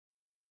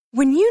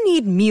When you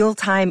need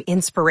mealtime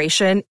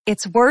inspiration,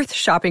 it's worth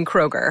shopping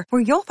Kroger,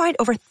 where you'll find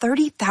over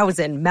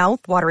 30,000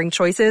 mouth-watering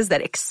choices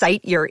that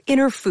excite your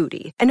inner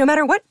foodie. And no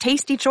matter what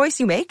tasty choice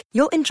you make,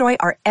 you'll enjoy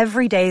our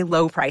everyday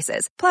low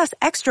prices, plus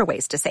extra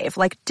ways to save,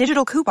 like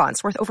digital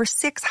coupons worth over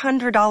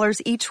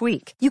 $600 each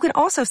week. You can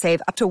also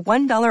save up to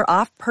 $1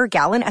 off per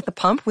gallon at the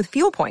pump with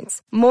fuel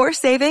points. More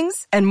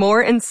savings and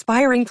more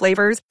inspiring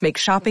flavors make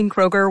shopping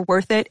Kroger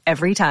worth it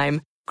every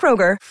time.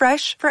 Kroger,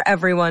 fresh for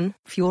everyone.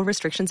 Fuel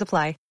restrictions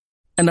apply.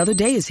 Another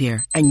day is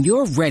here, and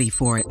you're ready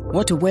for it.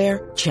 What to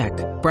wear? Check.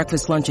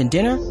 Breakfast, lunch, and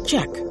dinner?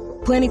 Check.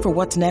 Planning for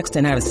what's next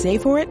and how to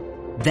save for it?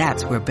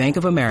 That's where Bank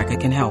of America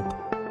can help.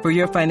 For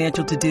your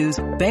financial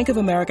to-dos, Bank of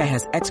America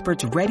has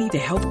experts ready to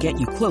help get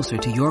you closer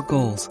to your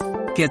goals.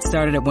 Get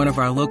started at one of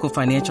our local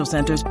financial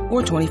centers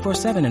or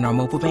 24/7 in our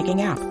mobile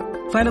banking app.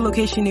 Find a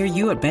location near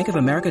you at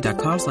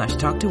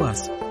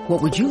bankofamerica.com/talktous.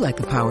 What would you like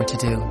the power to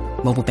do?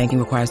 Mobile banking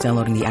requires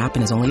downloading the app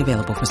and is only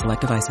available for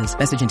select devices.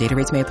 Message and data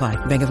rates may apply.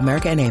 Bank of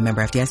America N.A.,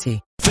 member FDIC.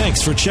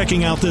 Thanks for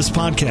checking out this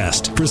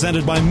podcast,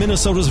 presented by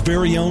Minnesota's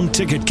very own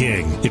Ticket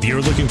King. If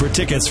you're looking for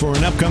tickets for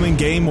an upcoming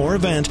game or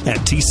event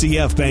at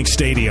TCF Bank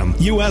Stadium,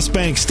 US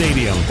Bank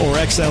Stadium, or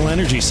XL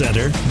Energy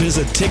Center,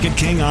 visit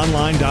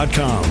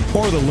TicketKingOnline.com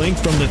or the link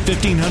from the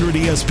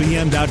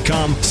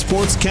 1500ESPN.com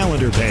sports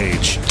calendar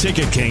page.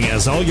 Ticket King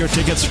has all your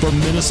tickets for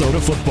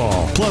Minnesota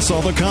football, plus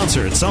all the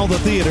concerts, all the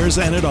theaters,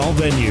 and at all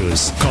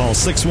venues. Call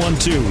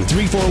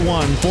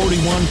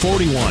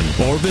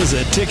 612-341-4141 or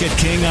visit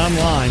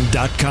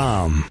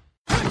TicketKingOnline.com.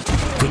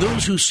 For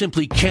those who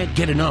simply can't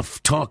get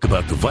enough talk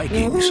about the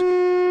Vikings,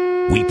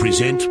 we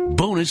present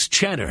Bonus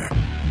Chatter.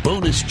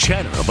 Bonus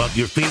chatter about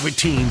your favorite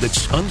team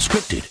that's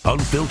unscripted,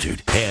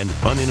 unfiltered, and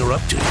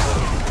uninterrupted.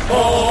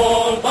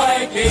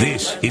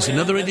 This is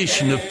another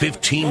edition of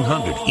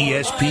 1500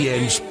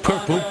 ESPN's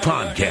Purple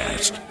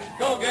Podcast.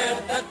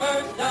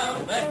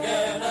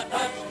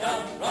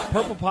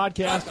 Purple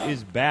Podcast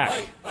is back.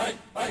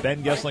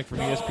 Ben Gesselink from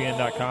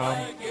ESPN.com,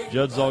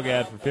 Judd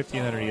Zulgad from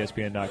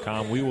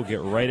 1500ESPN.com. We will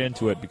get right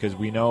into it because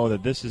we know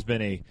that this has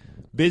been a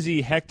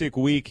busy, hectic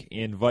week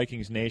in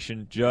Vikings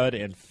Nation. Judd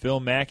and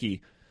Phil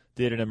Mackey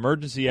did an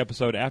emergency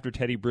episode after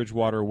Teddy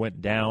Bridgewater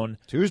went down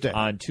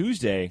on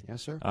Tuesday.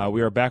 Yes, sir.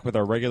 We are back with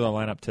our regular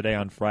lineup today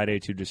on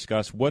Friday to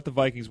discuss what the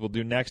Vikings will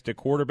do next at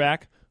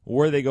quarterback,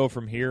 where they go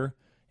from here,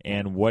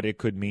 and what it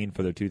could mean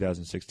for their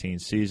 2016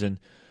 season.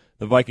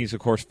 The Vikings, of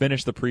course,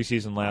 finished the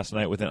preseason last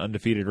night with an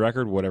undefeated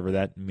record, whatever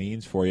that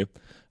means for you,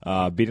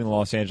 beating the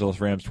Los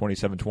Angeles Rams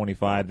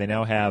 27-25. They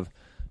now have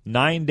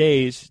 9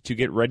 days to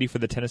get ready for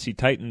the Tennessee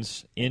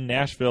Titans in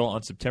Nashville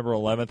on September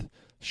 11th.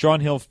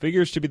 Shaun Hill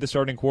figures to be the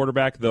starting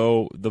quarterback,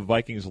 though the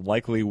Vikings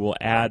likely will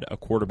add a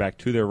quarterback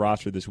to their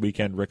roster this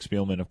weekend. Rick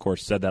Spielman, of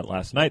course, said that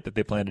last night, that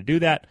they plan to do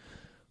that.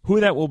 Who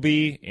that will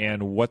be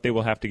and what they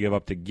will have to give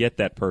up to get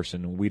that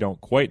person, we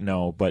don't quite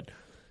know, but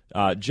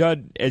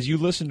Judd, as you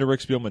listened to Rick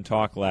Spielman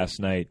talk last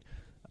night,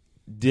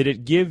 did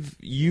it give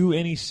you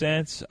any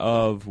sense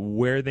of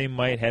where they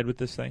might head with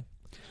this thing?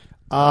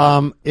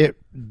 It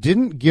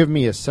didn't give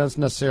me a sense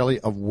necessarily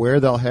of where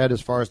they'll head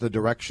as far as the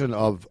direction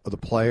of the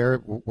player,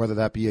 whether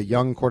that be a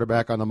young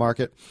quarterback on the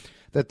market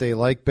that they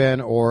like, Ben,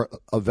 or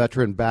a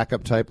veteran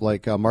backup type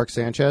like Mark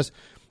Sanchez.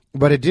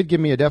 But it did give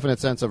me a definite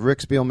sense of Rick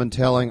Spielman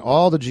telling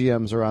all the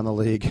GMs around the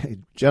league, hey,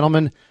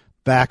 gentlemen,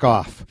 back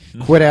off.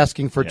 Quit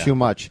asking for too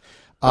much.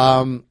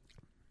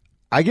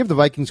 I give the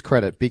Vikings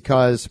credit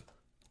because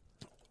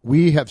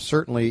we have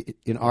certainly,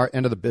 in our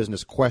end of the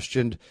business,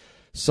 questioned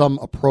some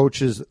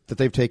approaches that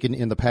they've taken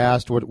in the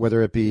past,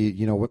 whether it be,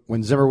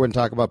 when Zimmer wouldn't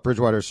talk about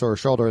Bridgewater's sore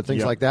shoulder and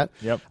things like that.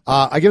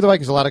 I give the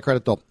Vikings a lot of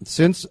credit, though.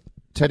 Since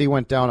Teddy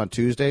went down on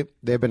Tuesday,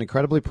 they've been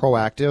incredibly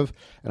proactive,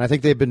 and I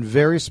think they've been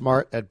very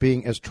smart at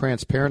being as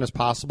transparent as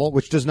possible,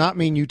 which does not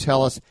mean you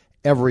tell us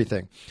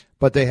everything.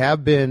 But they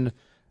have been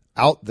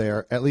out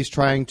there at least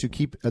trying to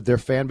keep their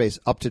fan base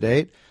up to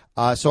date.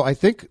 So I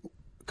think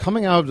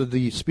coming out of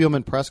the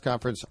Spielman press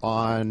conference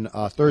on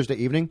Thursday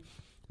evening,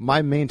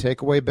 my main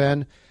takeaway,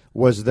 Ben,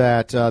 was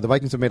that the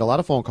Vikings have made a lot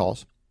of phone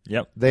calls.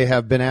 Yep. They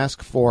have been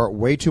asked for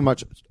way too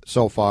much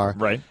so far.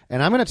 Right.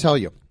 And I'm going to tell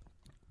you,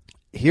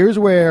 here's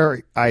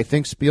where I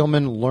think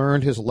Spielman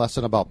learned his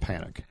lesson about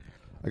panic.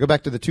 I go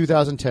back to the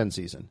 2010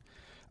 season.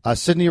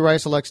 Sidney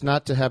Rice elects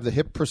not to have the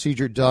hip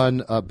procedure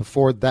done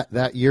before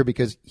that year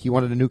because he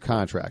wanted a new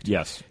contract.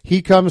 Yes.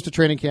 He comes to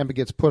training camp and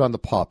gets put on the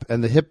PUP,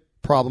 and the hip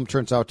problem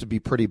turns out to be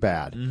pretty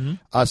bad,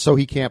 so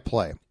he can't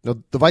play. Now,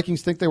 the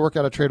Vikings think they work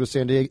out a trade with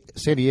San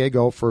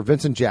Diego for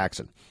Vincent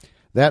Jackson.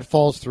 That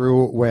falls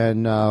through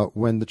when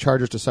the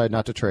Chargers decide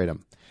not to trade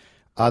him.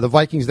 The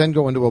Vikings then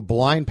go into a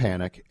blind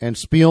panic, and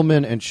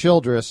Spielman and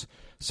Childress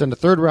send a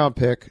third-round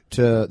pick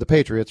to the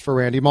Patriots for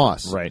Randy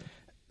Moss. Right.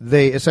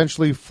 They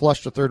essentially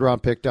flushed a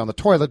third-round pick down the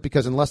toilet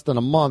because in less than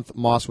a month,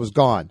 Moss was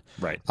gone.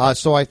 Right.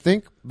 So I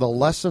think the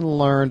lesson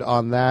learned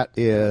on that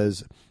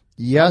is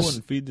Yes. I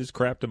wouldn't feed this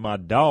crap to my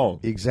dog.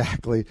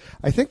 Exactly.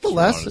 I think the I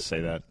wanted lesson. to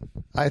say that.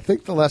 I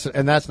think the lesson,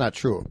 and that's not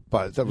true,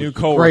 but that New was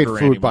coworker, great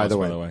Randy food, by Moss, the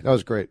way. That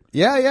was great.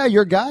 Yeah,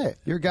 your guy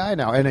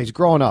now, and he's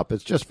growing up.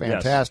 It's just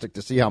fantastic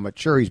to see how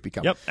mature he's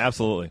become. Yep,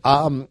 absolutely.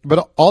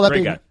 But all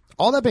Great guy.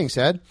 that being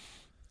said,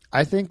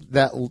 I think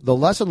that the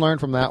lesson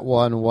learned from that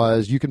one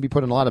was you can be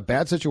put in a lot of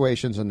bad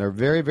situations, and they're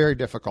very, very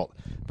difficult.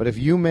 But if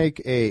you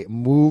make a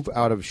move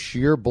out of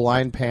sheer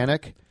blind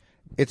panic,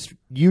 it's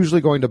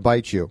usually going to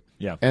bite you.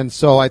 Yeah. And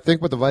so I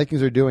think what the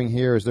Vikings are doing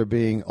here is they're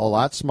being a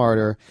lot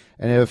smarter.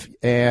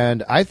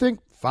 And I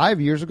think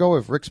 5 years ago,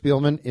 if Rick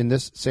Spielman in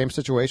this same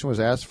situation was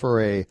asked for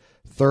a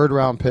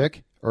third-round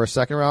pick or a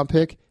second-round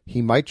pick,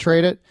 he might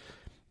trade it.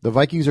 The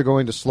Vikings are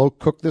going to slow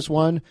cook this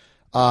one.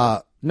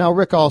 Now,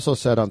 Rick also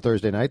said on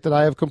Thursday night that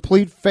I have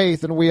complete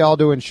faith, and we all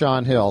do, in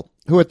Sean Hill,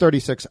 who at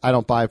 36 I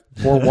don't buy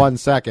for 1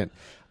 second.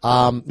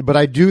 But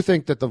I do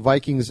think that the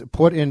Vikings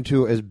put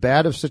into as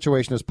bad of a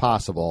situation as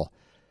possible.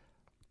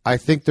 I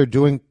think they're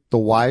doing the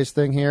wise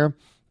thing here.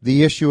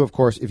 The issue, of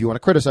course, if you want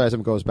to criticize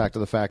them, goes back to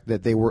the fact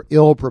that they were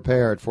ill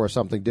prepared for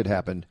something did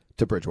happen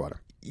to Bridgewater.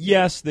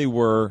 Yes, they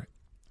were.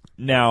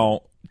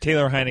 Now,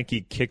 Taylor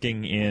Heineke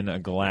kicking in a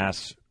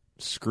glass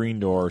screen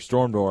door,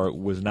 storm door,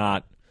 was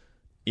not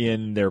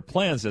in their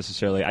plans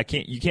necessarily.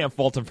 You can't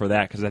fault them for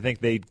that, because I think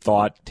they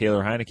thought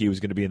Taylor Heineke was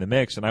going to be in the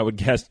mix, and I would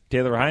guess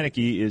Taylor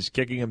Heineke is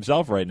kicking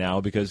himself right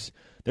now, because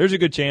there's a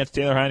good chance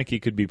Taylor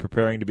Heineke could be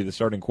preparing to be the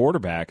starting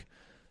quarterback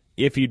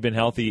if he'd been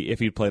healthy, if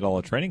he'd played all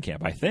of training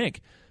camp, I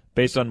think,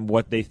 based on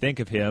what they think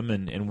of him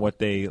and what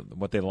they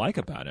like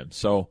about him.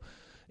 So,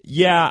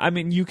 yeah, I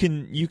mean, you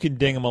can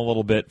ding him a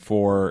little bit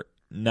for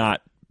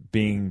not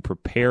being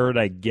prepared,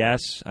 I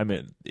guess. I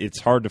mean, it's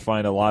hard to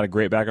find a lot of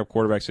great backup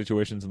quarterback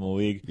situations in the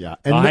league. Yeah.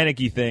 The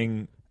Heineke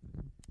thing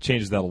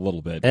changes that a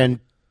little bit. And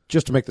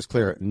just to make this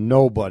clear,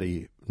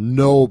 nobody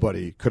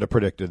could have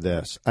predicted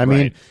this. I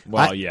mean,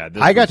 well, yeah,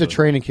 I got to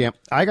training camp.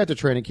 I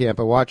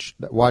watched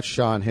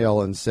Sean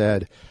Hill and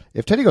said,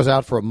 if Teddy goes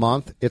out for a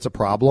month, it's a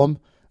problem.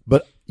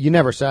 But you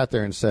never sat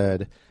there and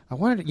said, I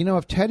wanted to,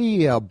 if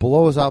Teddy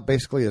blows out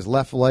basically his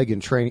left leg in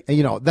training,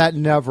 that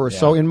never. Yeah.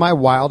 So in my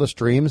wildest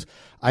dreams,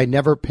 I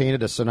never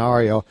painted a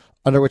scenario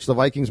under which the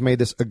Vikings made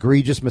this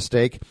egregious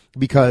mistake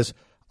because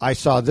I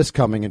saw this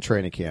coming in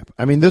training camp.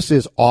 I mean, this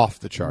is off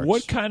the charts.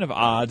 What kind of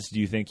odds do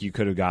you think you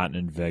could have gotten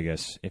in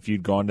Vegas if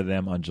you'd gone to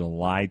them on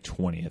July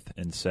 20th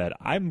and said,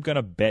 I'm going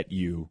to bet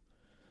you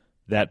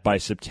that by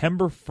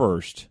September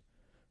 1st,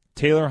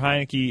 Taylor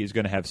Heineke is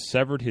going to have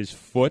severed his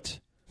foot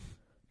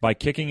by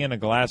kicking in a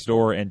glass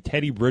door, and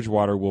Teddy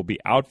Bridgewater will be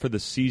out for the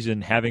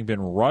season, having been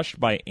rushed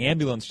by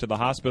ambulance to the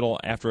hospital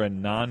after a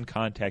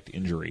non-contact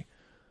injury.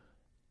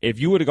 If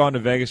you would have gone to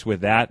Vegas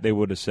with that, they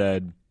would have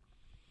said,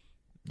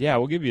 yeah,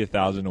 we'll give you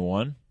 1,000 to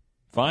 1.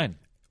 Fine.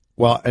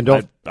 Well, and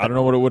I don't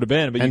know what it would have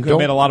been, but you could have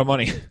made a lot of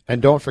money.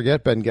 And don't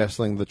forget, Ben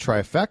Gessling, the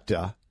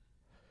trifecta.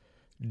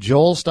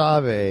 Joel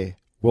Stave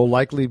will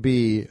likely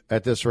be,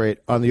 at this rate,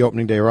 on the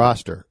opening day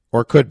roster,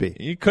 or could be.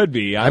 He could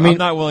be. I'm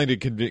not willing to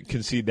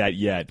concede that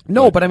yet.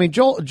 No, but I mean,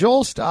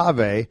 Joel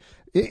Stave,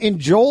 in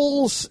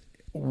Joel's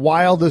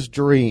wildest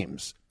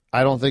dreams,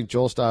 I don't think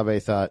Joel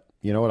Stave thought,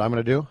 you know what I'm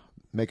going to do?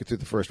 Make it through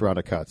the first round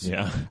of cuts.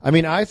 Yeah. I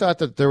mean, I thought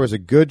that there was a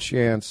good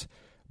chance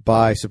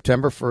by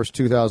September 1st,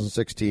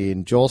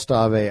 2016, Joel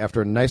Stave,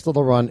 after a nice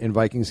little run in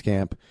Vikings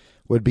camp,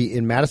 would be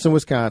in Madison,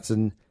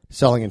 Wisconsin,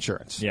 selling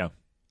insurance. Yeah.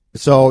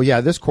 So,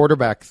 yeah, this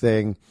quarterback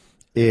thing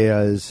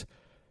is,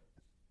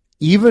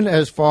 even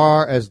as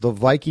far as the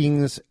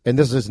Vikings, and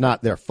this is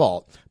not their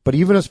fault, but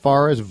even as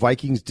far as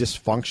Vikings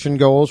dysfunction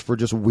goes for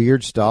just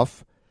weird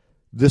stuff,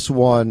 this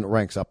one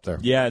ranks up there.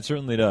 Yeah, it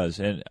certainly does.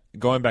 And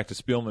going back to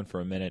Spielman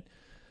for a minute,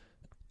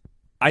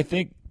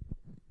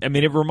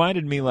 it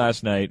reminded me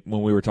last night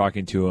when we were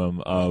talking to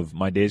him of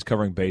my days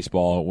covering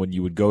baseball, when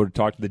you would go to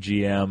talk to the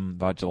GM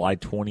about July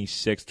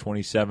 26th,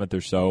 27th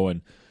or so,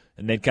 and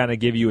they'd kind of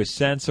give you a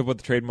sense of what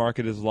the trade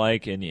market is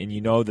like, and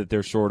you know that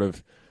they're sort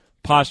of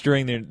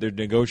posturing, they're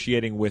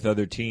negotiating with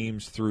other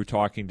teams through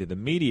talking to the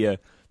media.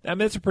 I mean,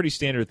 that's a pretty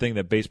standard thing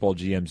that baseball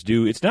GMs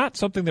do. It's not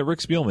something that Rick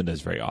Spielman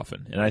does very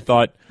often, and I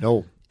thought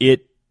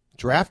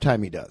draft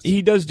time he does.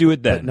 He does do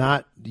it then.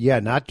 But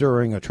not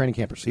during a training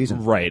camp or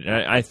season. Right. And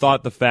I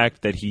thought the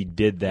fact that he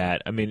did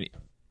that, I mean,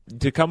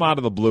 to come out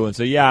of the blue and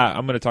say, yeah,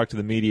 I'm going to talk to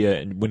the media,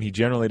 and when he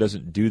generally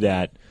doesn't do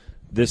that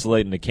this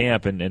late in the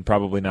camp and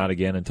probably not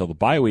again until the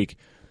bye week,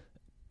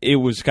 it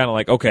was kind of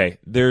like, okay,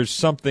 there's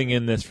something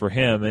in this for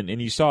him.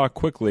 And you saw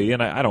quickly,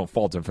 and I don't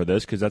fault him for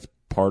this because that's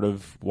part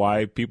of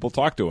why people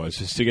talk to us,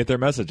 is to get their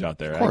message out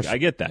there. Of course. I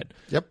get that.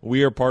 Yep.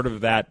 We are part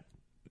of that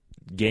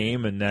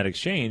game and that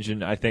exchange,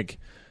 and I think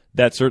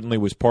that certainly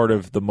was part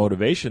of the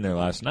motivation there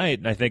last night,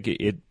 and I think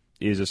it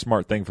is a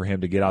smart thing for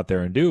him to get out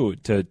there and do,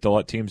 to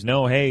let teams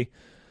know, hey,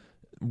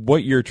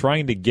 what you're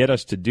trying to get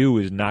us to do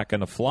is not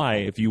going to fly.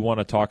 If you want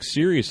to talk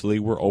seriously,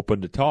 we're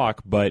open to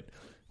talk, but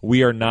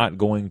we are not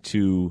going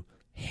to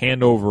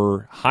hand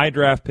over high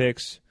draft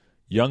picks,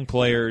 young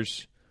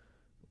players,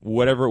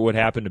 whatever it would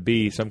happen to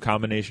be, some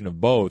combination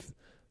of both,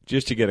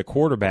 just to get a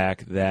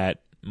quarterback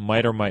that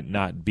might or might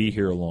not be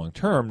here long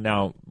term.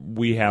 Now,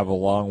 we have a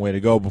long way to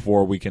go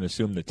before we can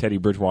assume that Teddy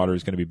Bridgewater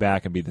is going to be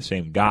back and be the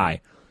same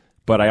guy.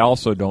 But I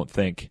also don't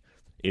think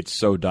it's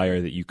so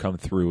dire that you come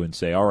through and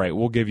say, all right,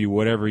 we'll give you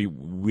whatever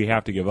we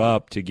have to give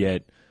up to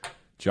get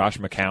Josh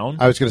McCown.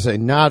 I was going to say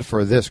not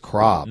for this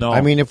crop. No.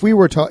 I mean, if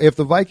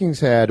the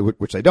Vikings had,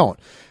 which they don't,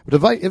 but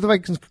if the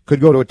Vikings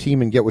could go to a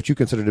team and get what you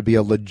consider to be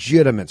a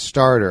legitimate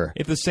starter.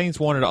 If the Saints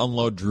wanted to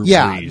unload Drew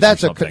Yeah, Brees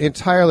that's or an something.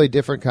 entirely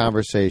different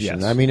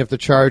conversation. Yes. I mean, if the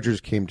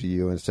Chargers came to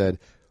you and said,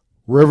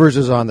 Rivers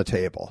is on the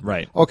table.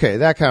 Right. Okay,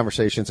 that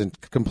conversation's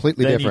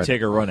completely then different. you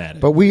take a run at it.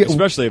 But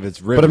especially if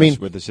it's Rivers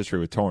with this history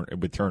with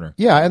Turner.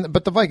 Yeah,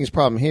 but the Vikings'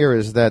 problem here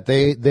is that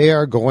they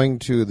are going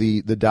to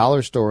the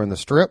dollar store in the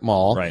strip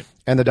mall, Right.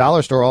 and the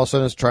dollar store all of a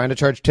sudden is trying to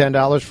charge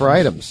 $10 for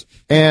items.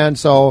 And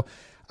so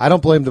I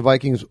don't blame the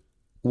Vikings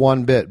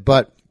one bit.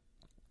 But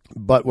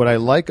what I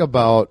like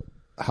about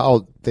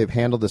how they've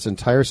handled this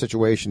entire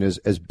situation is,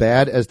 as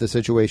bad as the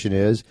situation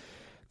is,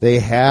 they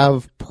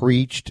have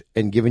preached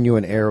and given you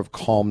an air of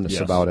calmness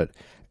about it.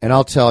 And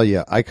I'll tell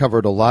you, I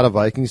covered a lot of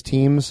Vikings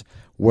teams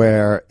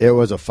where it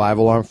was a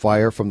 5-alarm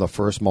fire from the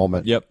first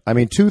moment. Yep. I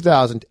mean,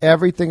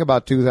 everything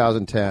about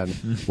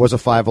 2010 was a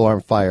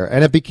 5-alarm fire.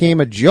 And it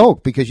became a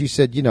joke because you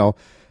said,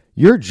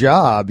 your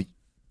job,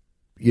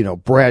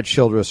 Brad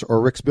Childress or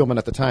Rick Spielman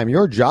at the time,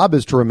 your job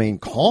is to remain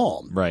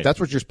calm. Right.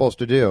 That's what you're supposed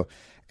to do.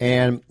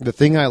 And the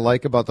thing I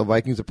like about the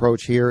Vikings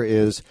approach here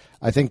is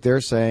I think they're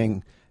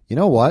saying, you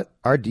know what?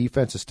 Our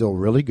defense is still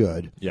really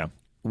good. Yeah.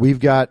 We've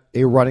got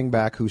a running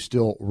back who's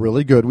still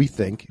really good, we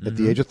think, at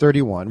the age of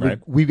 31. Right.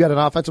 We've got an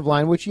offensive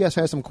line, which, yes,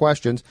 has some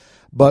questions,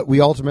 but we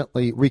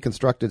ultimately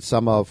reconstructed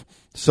some of.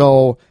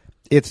 So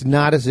it's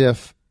not as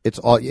if it's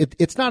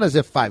not as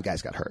if 5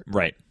 guys got hurt.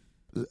 Right.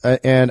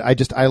 And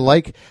I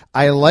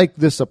like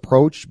this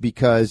approach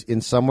because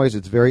in some ways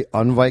it's very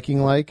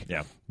un-Viking-like.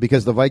 Yeah.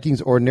 Because the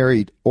Vikings'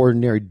 ordinary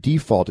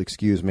default,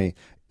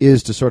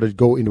 is to sort of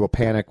go into a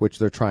panic, which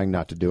they're trying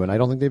not to do, and I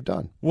don't think they've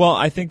done. Well,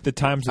 I think the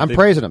times that I'm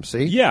praising them,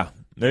 see? Yeah,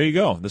 there you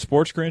go. The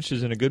Sports Grinch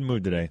is in a good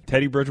mood today.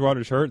 Teddy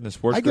Bridgewater's hurt, and the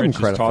Sports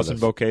Grinch is tossing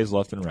bouquets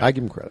left and right. I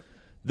give him credit.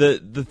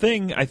 The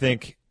thing I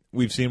think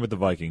we've seen with the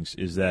Vikings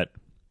is that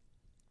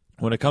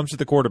when it comes to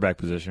the quarterback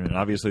position, and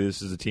obviously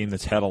this is a team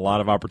that's had a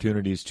lot of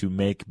opportunities to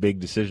make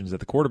big decisions at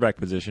the quarterback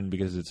position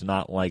because it's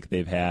not like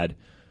they've had,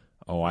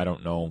 a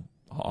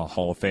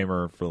Hall of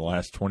Famer for the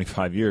last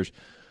 25 years.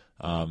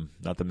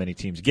 Not that many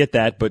teams get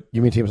that, but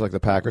you mean teams like the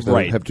Packers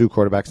that have 2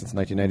 quarterbacks since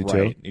 1992?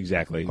 Right,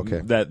 exactly.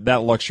 Okay.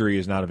 That luxury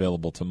is not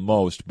available to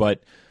most.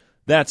 But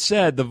that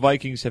said, the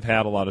Vikings have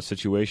had a lot of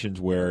situations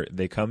where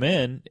they come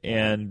in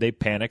and they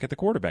panic at the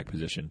quarterback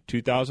position.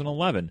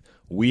 2011,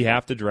 we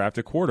have to draft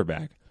a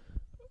quarterback.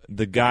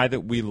 The guy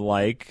that we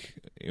like,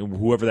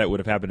 whoever that would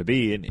have happened to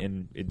be,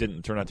 and it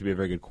didn't turn out to be a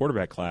very good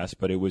quarterback class,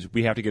 but it was,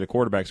 we have to get a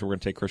quarterback, so we're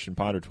going to take Christian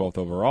Ponder 12th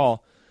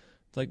overall.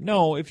 It's like,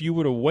 no, if you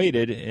would have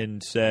waited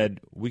and said,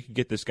 we could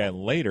get this guy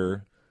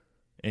later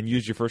and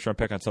use your first-round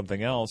pick on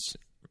something else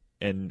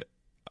and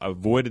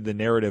avoided the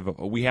narrative of,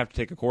 we have to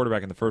take a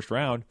quarterback in the first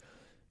round,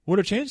 would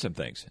have changed some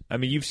things. I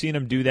mean, you've seen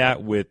him do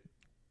that with,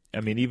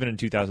 even in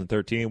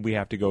 2013, we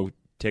have to go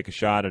take a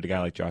shot at a guy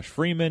like Josh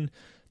Freeman,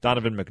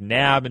 Donovan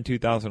McNabb in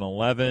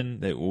 2011,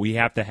 that we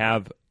have to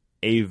have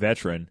a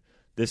veteran.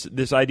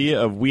 This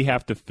idea of we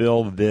have to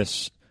fill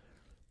this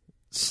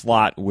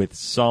slot with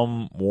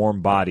some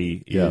warm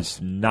body is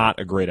not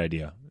a great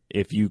idea.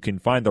 If you can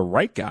find the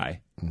right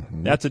guy,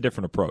 that's a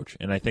different approach.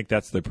 And I think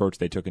that's the approach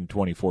they took in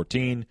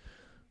 2014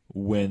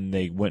 when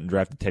they went and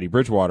drafted Teddy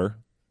Bridgewater.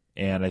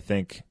 And I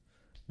think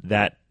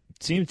that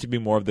seems to be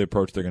more of the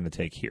approach they're going to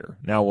take here.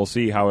 Now we'll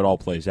see how it all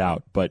plays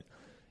out. But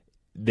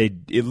they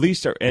at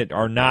least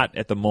are not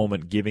at the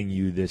moment giving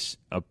you this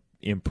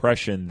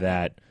impression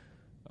that,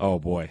 oh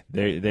boy,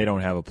 they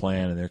don't have a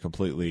plan and they're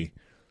completely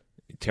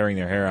tearing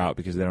their hair out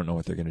because they don't know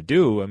what they're going to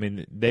do. I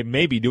mean, they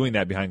may be doing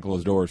that behind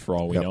closed doors for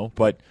all we know,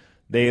 but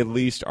they at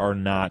least are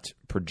not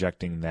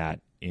projecting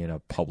that in a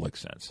public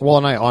sense. Well,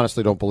 and I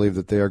honestly don't believe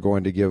that they are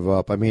going to give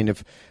up. I mean,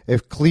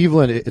 if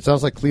Cleveland, it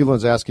sounds like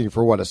Cleveland's asking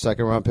for a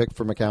second-round pick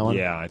for McCown?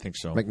 Yeah, I think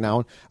so.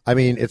 McNown? I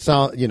mean, it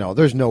sounds,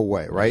 there's no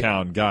way, right?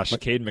 McCown, gosh,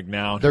 Cade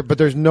McNown. But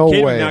there's no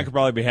way. Cade McNown could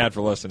probably be had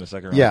for less than a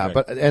second-round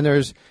pick.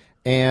 Yeah,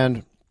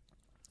 and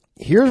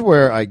here's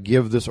where I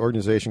give this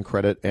organization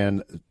credit,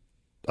 and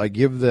I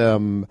give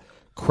them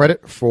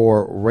credit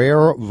for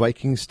rare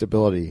Viking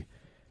stability.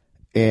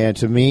 And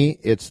to me,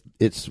 it's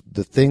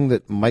the thing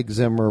that Mike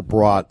Zimmer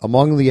brought.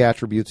 Among the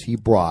attributes he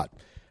brought,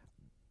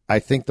 I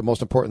think the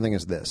most important thing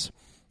is this.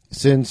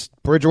 Since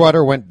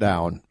Bridgewater went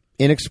down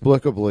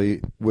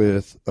inexplicably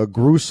with a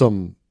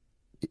gruesome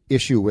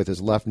issue with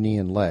his left knee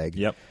and leg,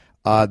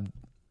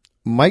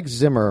 Mike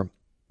Zimmer,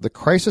 the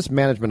crisis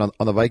management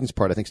on the Vikings'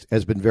 part, I think,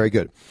 has been very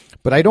good.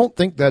 But I don't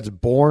think that's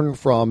born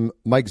from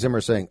Mike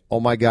Zimmer saying, oh,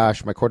 my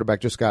gosh, my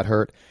quarterback just got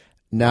hurt.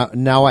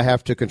 Now I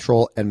have to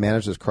control and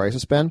manage this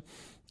crisis, Ben.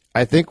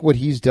 I think what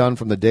he's done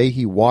from the day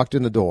he walked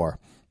in the door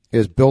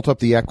is built up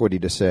the equity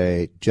to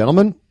say,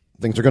 gentlemen,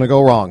 things are going to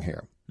go wrong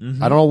here.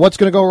 I don't know what's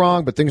going to go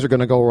wrong, but things are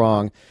going to go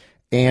wrong.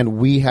 and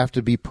we have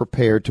to be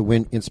prepared to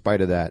win in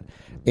spite of that.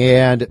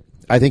 And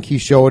I think he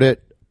showed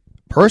it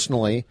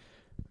personally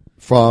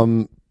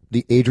from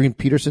the Adrian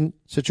Peterson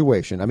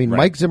situation. I mean,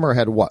 Mike Zimmer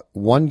had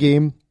one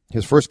game,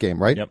 his first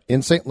game, right? Yep.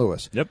 In St.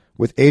 Louis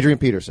with Adrian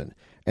Peterson.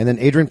 And then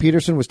Adrian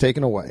Peterson was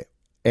taken away.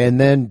 And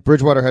then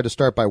Bridgewater had to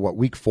start by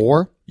week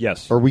 4?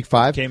 Yes. Or week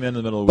 5? Came in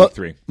the middle of week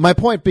 3. My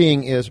point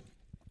being is,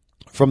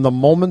 from the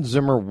moment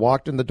Zimmer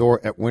walked in the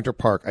door at Winter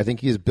Park, I think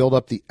he has built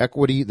up the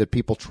equity that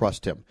people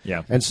trust him.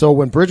 Yeah. And so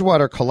when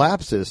Bridgewater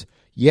collapses,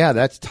 yeah,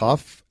 that's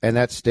tough and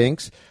that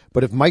stinks.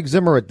 But if Mike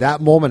Zimmer at that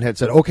moment had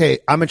said, okay,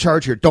 I'm in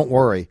charge here, don't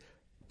worry,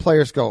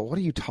 players go, what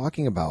are you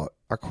talking about?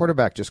 Our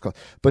quarterback just called.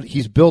 But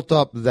he's built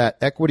up that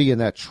equity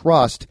and that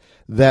trust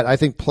that I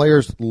think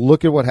players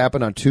look at what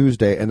happened on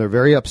Tuesday and they're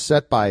very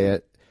upset by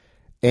it,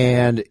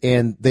 and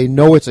they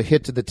know it's a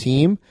hit to the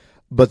team,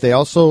 but they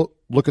also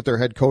look at their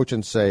head coach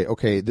and say,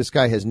 okay, this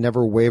guy has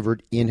never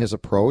wavered in his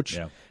approach.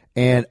 Yeah.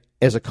 And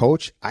as a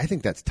coach, I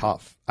think that's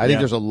tough. I think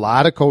there's a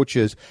lot of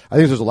coaches. I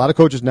think there's a lot of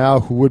coaches now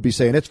who would be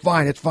saying, it's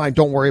fine,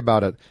 don't worry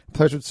about it.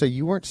 Players would say,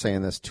 you weren't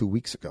saying this 2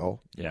 weeks ago.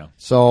 Yeah.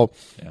 So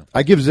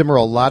I give Zimmer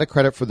a lot of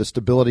credit for the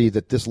stability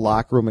that this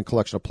locker room and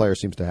collection of players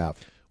seems to have.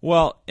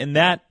 Well, and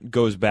that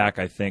goes back,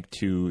 I think,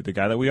 to the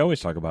guy that we always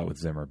talk about with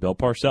Zimmer, Bill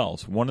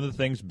Parcells. One of the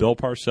things Bill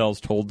Parcells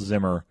told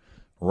Zimmer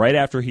right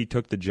after he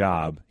took the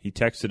job, he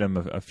texted him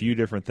a few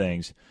different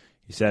things.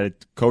 He said,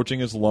 coaching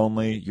is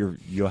lonely.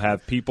 You'll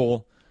have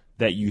people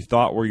that you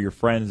thought were your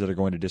friends that are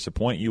going to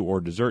disappoint you or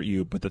desert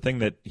you. But the thing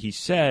that he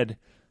said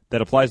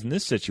that applies in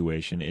this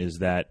situation is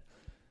that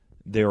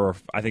there are,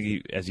 I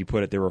think as he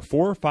put it, there were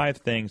 4 or 5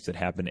 things that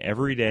happen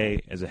every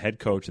day as a head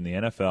coach in the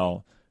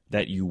NFL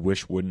that you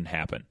wish wouldn't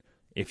happen.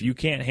 If you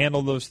can't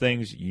handle those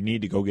things, you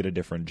need to go get a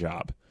different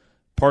job.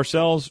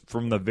 Parcells,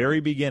 from the very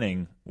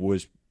beginning,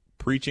 was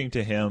preaching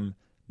to him,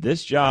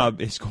 this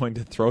job is going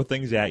to throw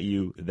things at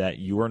you that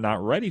you are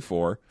not ready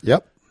for.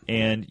 Yep.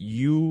 And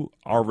you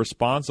are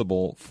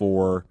responsible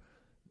for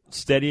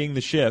steadying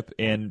the ship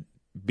and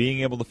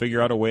being able to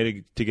figure out a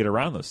way to get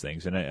around those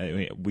things. And I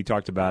mean, we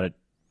talked about it,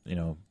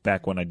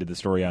 back when I did the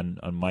story on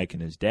Mike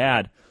and his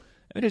dad.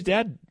 I mean, his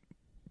dad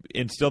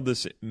instilled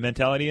this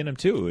mentality in him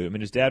too. I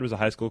mean, his dad was a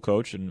high school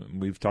coach,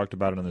 and we've talked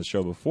about it on the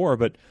show before.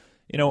 But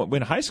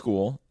in high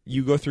school,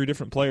 you go through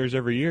different players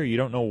every year. You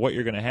don't know what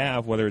you're going to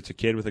have, whether it's a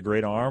kid with a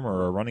great arm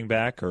or a running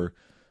back or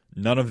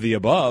none of the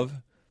above.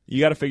 You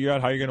got to figure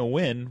out how you're going to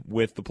win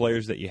with the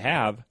players that you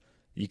have.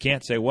 You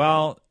can't say,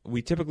 well,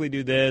 we typically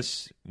do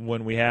this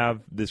when we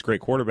have this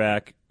great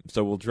quarterback,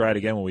 so we'll try it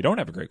again when we don't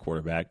have a great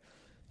quarterback.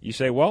 You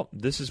say, well,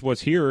 this is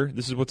what's here.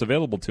 This is what's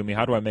available to me.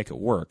 How do I make it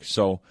work?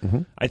 So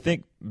I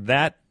think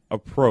that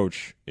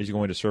approach is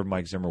going to serve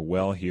Mike Zimmer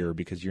well here,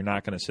 because you're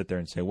not going to sit there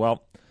and say,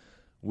 well,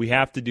 we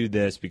have to do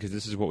this because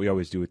this is what we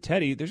always do with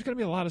Teddy. There's going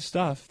to be a lot of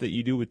stuff that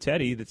you do with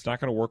Teddy that's not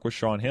going to work with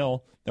Shaun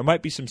Hill. There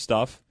might be some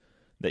stuff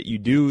that you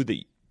do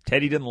that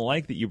Teddy didn't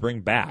like that you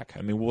bring back.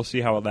 I mean, we'll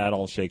see how that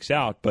all shakes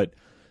out, but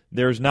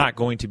there's not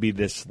going to be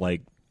this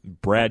like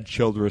Brad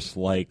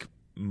Childress-like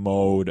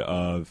mode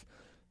of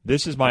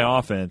this is my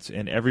offense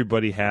and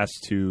everybody has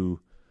to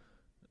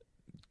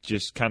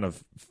just kind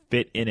of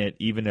fit in it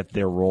even if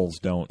their roles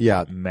don't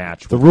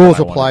match. The rules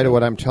apply to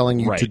what I'm telling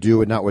you to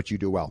do and not what you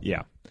do well.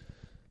 Yeah.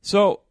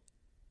 So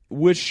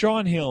with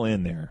Shaun Hill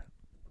in there,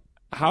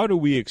 how do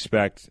we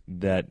expect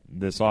that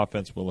this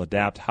offense will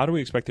adapt? How do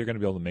we expect they're going to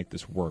be able to make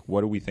this work? What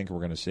do we think we're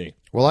going to see?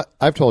 Well,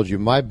 I've told you,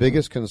 my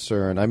biggest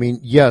concern, I mean,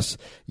 yes,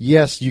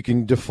 you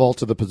can default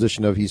to the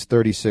position of he's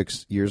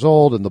 36 years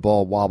old and the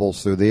ball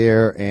wobbles through the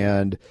air,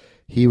 and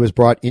he was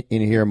brought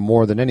in here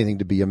more than anything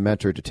to be a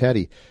mentor to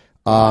Teddy.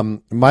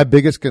 My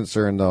biggest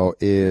concern, though,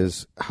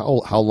 is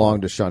how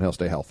long does Shaun Hill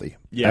stay healthy?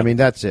 Yeah. I mean,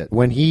 that's it.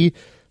 When he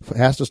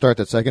has to start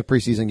that second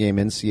preseason game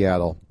in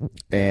Seattle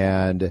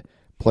and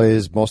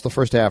plays most of the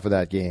first half of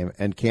that game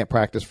and can't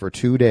practice for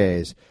 2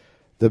 days,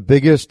 the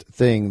biggest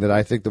thing that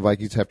I think the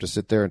Vikings have to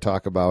sit there and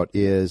talk about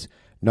is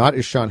not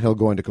is Shaun Hill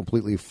going to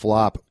completely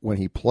flop when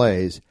he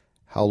plays,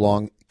 how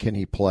long can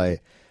he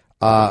play?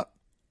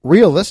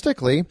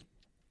 Realistically,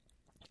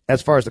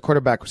 as far as the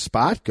quarterback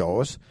spot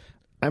goes,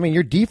 I mean,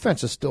 your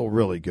defense is still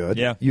really good.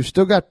 Yeah. You've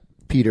still got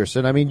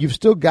Peterson. I mean, you've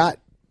still got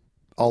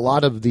a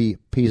lot of the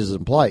pieces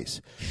in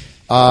place.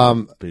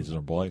 Pieces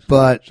in place,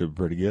 but should be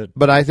pretty good.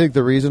 But I think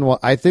the reason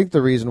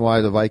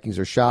why the Vikings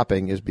are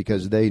shopping is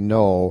because they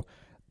know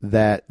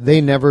that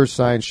they never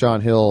signed Shaun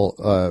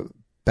Hill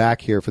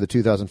back here for the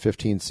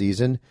 2015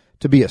 season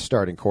to be a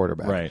starting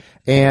quarterback. Right.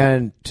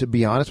 And to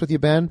be honest with you,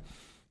 Ben,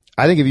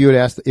 I think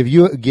if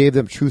you gave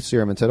them truth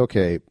serum and said,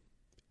 okay,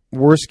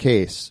 worst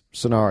case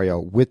scenario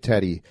with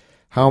Teddy,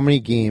 how many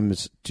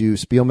games do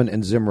Spielman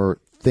and Zimmer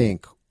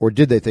think, or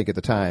did they think at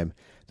the time,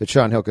 that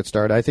Shaun Hill could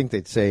start? I think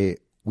they'd say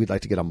we'd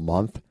like to get a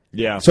month.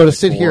 Yeah. So to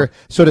sit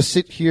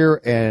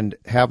here and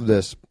have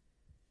this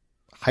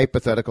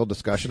hypothetical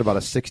discussion about a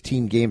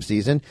 16-game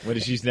season,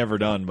 which he's never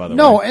done, by the way.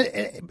 No,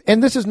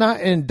 and this is not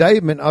an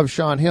indictment of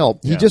Shaun Hill.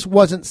 He just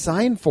wasn't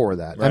signed for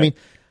that. Right. I mean,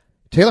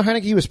 Taylor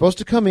Heineke was supposed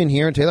to come in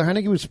here, and Taylor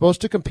Heineke was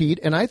supposed to compete,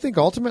 and I think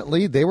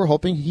ultimately they were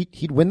hoping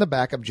he'd win the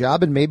backup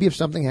job, and maybe if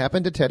something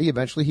happened to Teddy,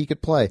 eventually he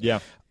could play. Yeah.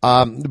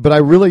 But I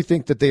really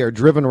think that they are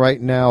driven right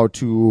now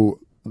to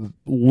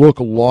look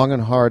long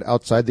and hard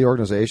outside the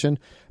organization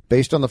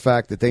based on the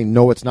fact that they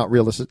know it's not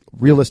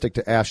realistic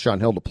to ask Sean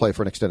Hill to play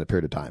for an extended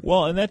period of time.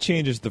 Well, and that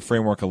changes the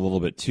framework a little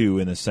bit, too,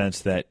 in the sense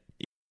that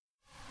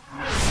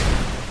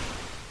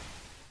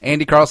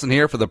Andy Carlson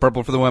here for the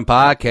Purple for the Win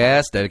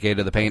podcast, dedicated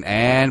to the pain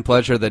and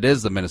pleasure that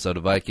is the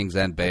Minnesota Vikings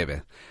and baby.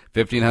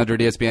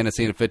 1500 ESPN has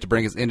seen it fit to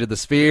bring us into the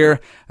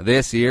sphere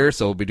this year,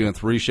 so we'll be doing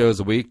 3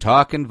 shows a week,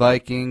 talking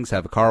Vikings,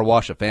 have a car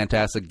wash, a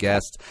fantastic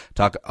guest,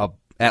 talk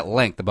at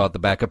length about the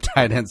backup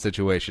tight end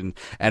situation.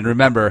 And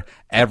remember,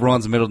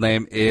 everyone's middle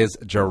name is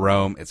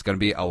Jerome. It's going to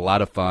be a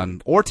lot of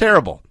fun, or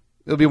terrible.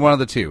 It'll be one of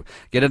the two.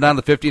 Get it on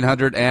the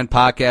 1500 and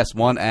Podcast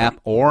One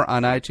app or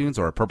on iTunes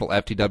or at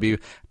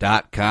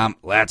purpleftw.com.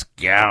 Let's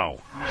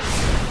go.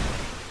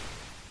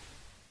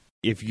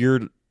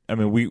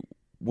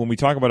 When we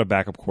talk about a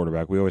backup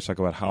quarterback, we always talk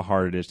about how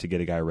hard it is to get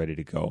a guy ready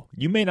to go.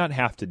 You may not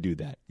have to do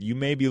that. You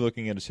may be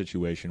looking at a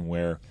situation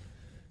where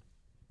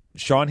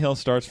Sean Hill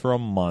starts for a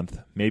month,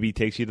 maybe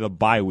takes you to the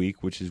bye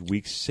week, which is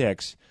week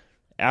 6.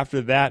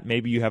 After that,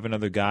 maybe you have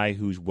another guy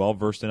who's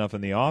well-versed enough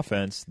in the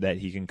offense that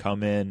he can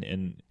come in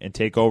and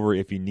take over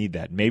if you need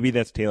that. Maybe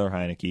that's Taylor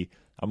Heineke.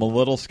 I'm a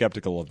little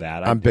skeptical of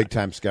that. I'm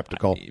big-time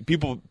skeptical.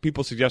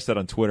 People suggest that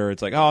on Twitter.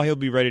 It's like, oh, he'll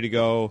be ready to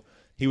go.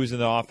 He was in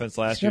the offense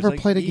last year. He's never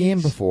played a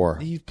game before.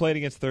 He's played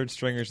against third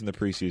stringers in the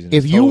preseason.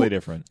 It's totally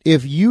different.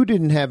 If you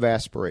didn't have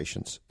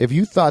aspirations, if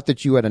you thought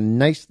that you had a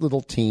nice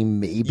little team,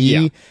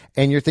 maybe,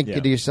 and you're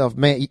thinking to yourself,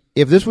 man,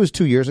 if this was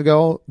 2 years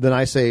ago, then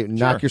I say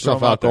knock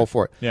yourself out, go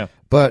for it. Yeah.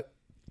 But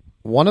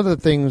one of the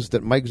things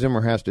that Mike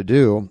Zimmer has to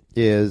do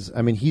is,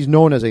 he's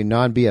known as a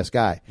non-BS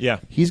guy. Yeah.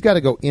 He's got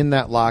to go in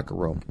that locker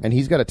room, and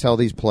he's got to tell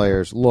these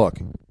players, look,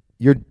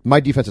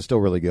 my defense is still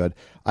really good.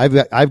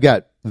 I've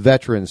got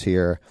veterans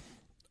here,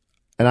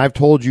 and I've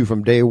told you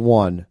from day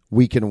one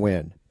we can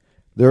win.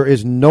 There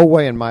is no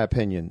way, in my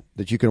opinion,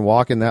 that you can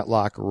walk in that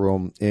locker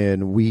room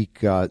in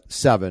week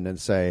 7 and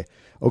say,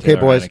 okay,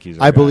 Taylor boys, Heineke's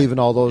I believe in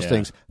all those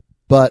things.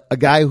 But a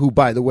guy who,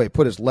 by the way,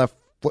 put his left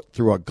foot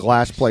through a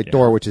glass plate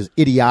door, which is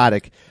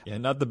idiotic. Yeah,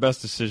 not the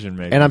best decision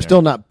making. And I'm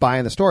still not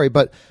buying the story,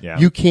 but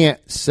you can't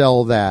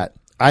sell that.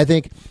 I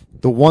think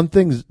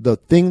the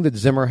thing that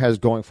Zimmer has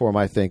going for him,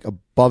 I think,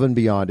 above and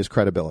beyond is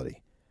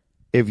credibility.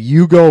 If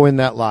you go in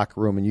that locker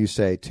room and you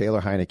say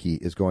Taylor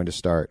Heineke is going to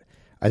start,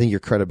 I think your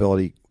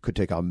credibility could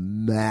take a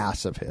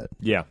massive hit.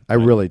 Yeah. I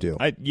really do.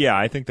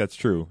 I think that's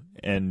true.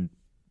 And,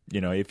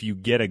 if you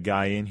get a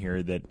guy in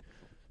here that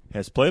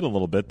has played a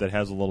little bit, that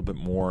has a little bit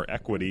more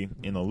equity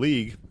in the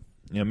league,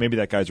 maybe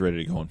that guy's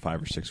ready to go in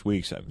 5 or 6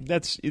 weeks.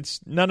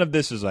 None of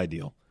this is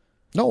ideal.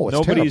 No, it's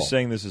Nobody's terrible.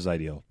 saying this is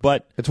ideal.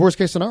 But it's worst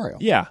case scenario.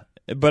 Yeah.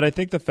 But I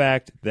think the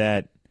fact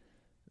that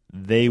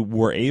they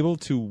were able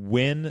to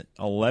win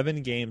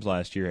 11 games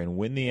last year and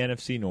win the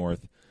NFC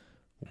North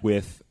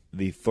with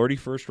the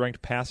 31st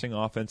ranked passing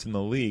offense in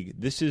the league.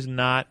 This is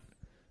not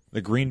the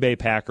Green Bay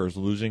Packers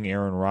losing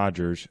Aaron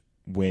Rodgers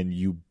when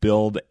you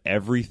build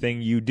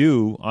everything you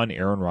do on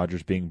Aaron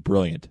Rodgers being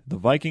brilliant. The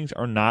Vikings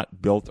are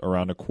not built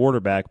around a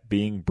quarterback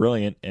being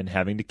brilliant and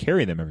having to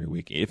carry them every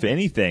week. If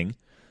anything,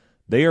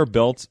 they are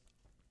built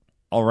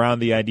around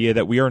the idea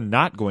that we are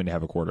not going to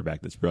have a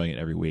quarterback that's brilliant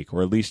every week,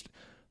 or at least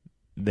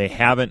they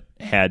haven't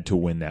had to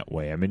win that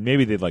way.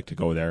 Maybe they'd like to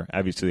go there.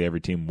 Obviously,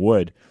 every team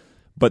would.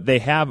 But they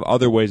have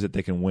other ways that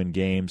they can win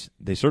games.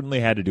 They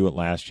certainly had to do it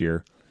last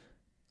year.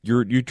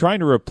 You're trying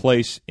to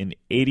replace an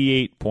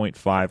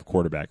 88.5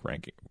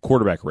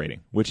 quarterback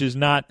rating, which is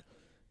not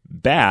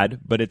bad,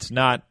 but it's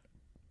not.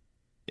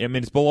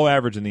 It's below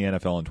average in the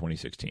NFL in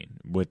 2016,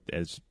 with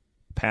as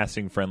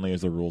passing friendly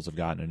as the rules have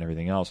gotten and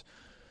everything else.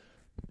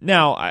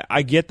 Now,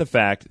 I get the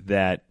fact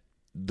that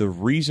the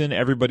reason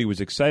everybody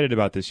was excited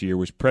about this year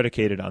was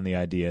predicated on the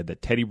idea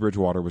that Teddy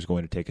Bridgewater was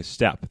going to take a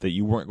step, that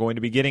you weren't going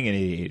to be getting an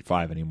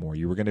 88.5 anymore.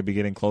 You were going to be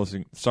getting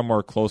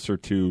somewhere closer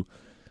to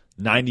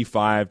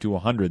 95 to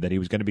 100, that he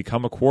was going to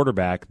become a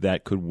quarterback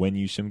that could win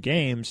you some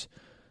games,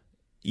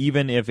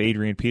 even if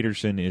Adrian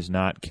Peterson is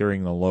not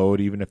carrying the load,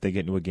 even if they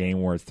get into a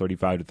game where it's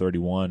 35 to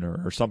 31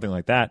 or something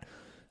like that.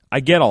 I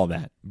get all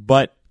that,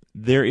 but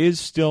there is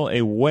still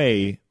a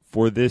way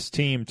for this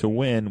team to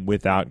win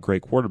without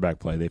great quarterback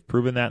play. They've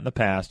proven that in the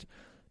past.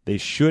 They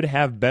should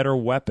have better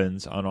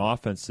weapons on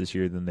offense this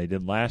year than they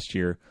did last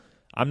year.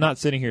 I'm not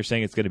sitting here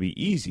saying it's going to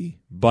be easy,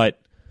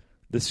 but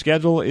the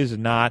schedule is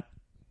not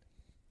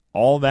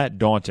all that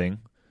daunting.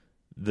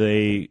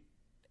 They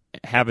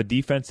have a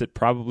defense that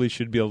probably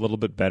should be a little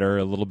bit better,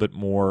 a little bit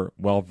more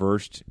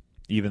well-versed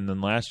even than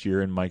last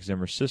year in Mike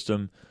Zimmer's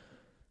system.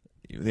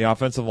 The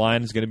offensive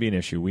line is going to be an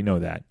issue. We know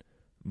that.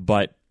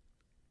 But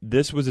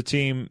this was a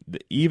team,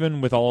 even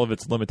with all of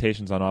its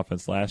limitations on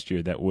offense last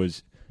year, that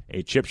was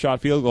a chip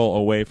shot field goal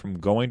away from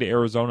going to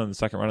Arizona in the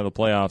second round of the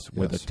playoffs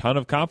with a ton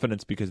of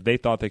confidence because they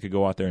thought they could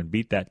go out there and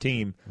beat that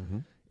team. Mm-hmm.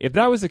 If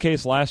that was the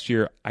case last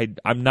year,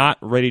 I'm not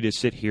ready to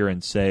sit here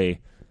and say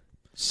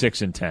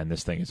 6-10,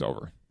 this thing is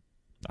over.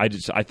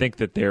 I think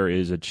that there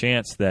is a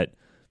chance that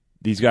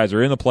these guys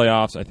are in the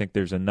playoffs. I think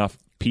there's enough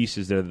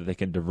pieces there that they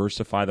can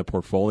diversify the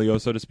portfolio,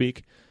 so to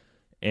speak,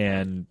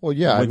 and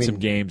win some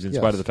games in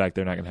spite of the fact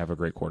they're not going to have a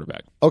great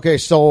quarterback. Okay,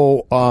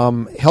 so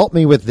help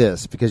me with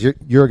this, because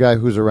you're a guy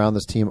who's around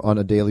this team on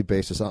a daily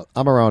basis.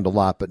 I'm around a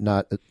lot, but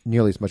not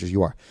nearly as much as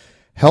you are.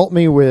 Help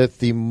me with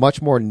the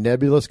much more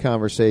nebulous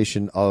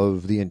conversation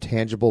of the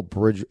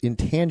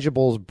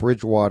intangibles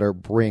Bridgewater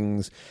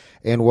brings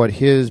and what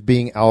his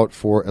being out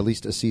for at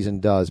least a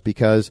season does,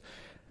 because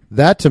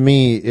that to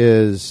me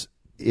is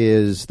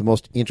the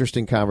most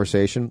interesting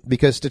conversation.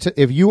 Because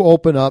if you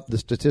open up the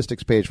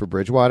statistics page for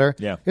Bridgewater,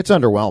 it's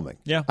underwhelming.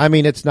 Yeah. I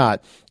mean, it's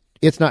not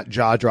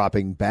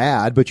jaw-dropping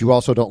bad, but you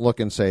also don't look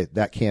and say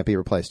that can't be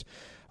replaced.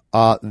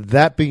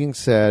 That being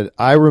said,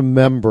 I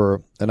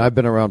remember, and I've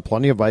been around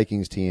plenty of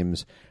Vikings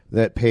teams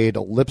that paid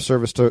lip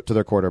service to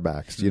their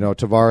quarterbacks. You know,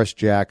 Tavares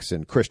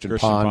Jackson, Christian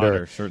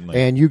Ponder, certainly.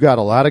 And you got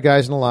a lot of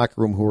guys in the locker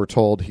room who were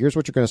told, here's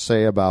what you're going to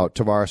say about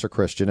Tavares or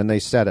Christian, and they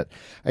said it.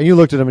 And you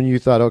looked at them and you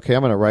thought, okay,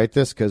 I'm going to write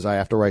this because I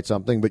have to write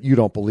something, but you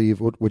don't believe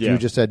what you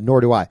just said,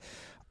 nor do I.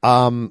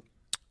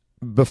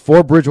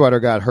 Before Bridgewater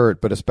got hurt,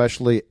 but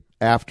especially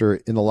after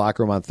in the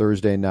locker room on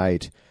Thursday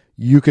night,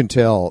 you can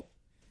tell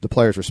the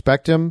players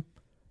respect him,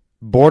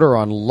 border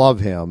on love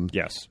him,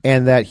 yes,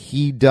 and that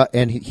he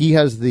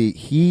has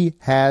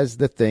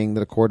the thing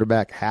that a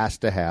quarterback has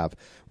to have,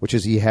 which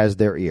is he has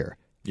their ear.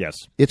 Yes,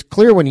 it's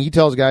clear when he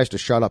tells guys to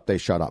shut up, they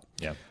shut up.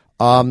 Yeah.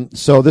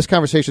 So this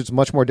conversation is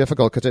much more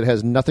difficult because it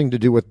has nothing to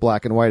do with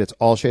black and white. It's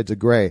all shades of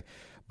gray.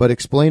 But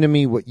explain to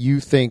me what you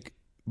think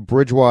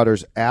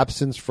Bridgewater's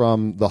absence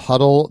from the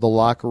huddle, the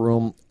locker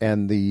room,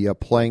 and the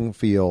playing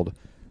field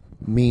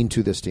mean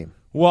to this team.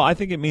 Well, I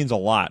think it means a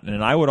lot,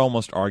 and I would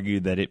almost argue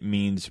that it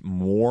means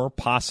more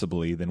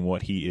possibly than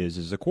what he is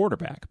as a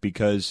quarterback,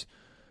 because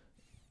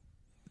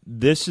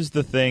this is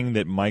the thing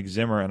that Mike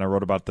Zimmer, and I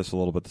wrote about this a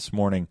little bit this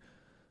morning,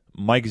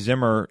 Mike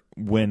Zimmer,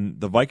 when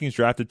the Vikings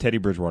drafted Teddy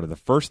Bridgewater, the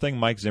first thing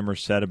Mike Zimmer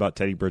said about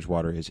Teddy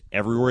Bridgewater is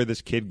everywhere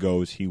this kid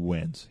goes, he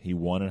wins. He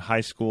won in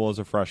high school as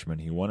a freshman.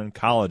 He won in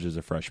college as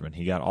a freshman.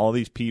 He got all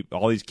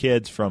these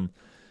kids from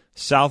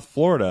South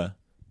Florida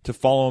to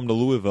follow him to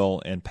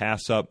Louisville and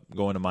pass up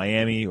going to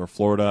Miami or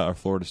Florida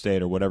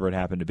State or whatever it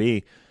happened to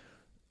be.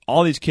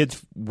 All these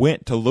kids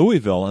went to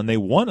Louisville, and they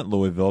won at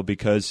Louisville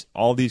because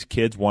all these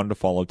kids wanted to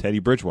follow Teddy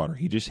Bridgewater.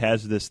 He just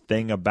has this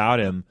thing about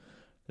him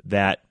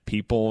that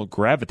people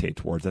gravitate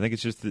towards. I think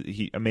it's just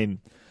that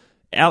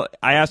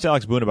I asked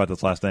Alex Boone about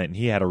this last night, and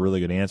he had a really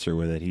good answer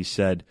with it. He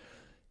said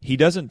he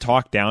doesn't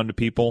talk down to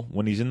people.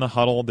 When he's in the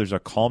huddle, there's a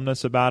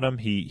calmness about him.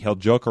 He'll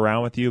joke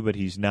around with you, but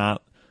he's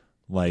not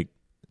like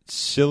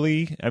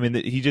silly. I mean,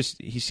 he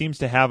seems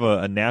to have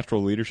a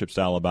natural leadership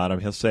style about him.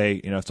 He'll say,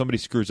 if somebody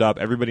screws up,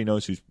 everybody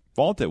knows whose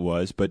fault it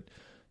was, but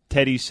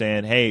Teddy's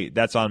saying, hey,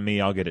 that's on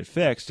me, I'll get it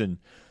fixed. And,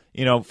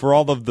 for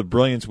all of the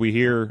brilliance we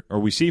hear or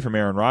we see from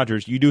Aaron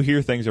Rodgers, you do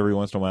hear things every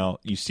once in a while.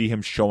 You see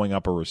him showing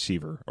up a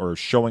receiver or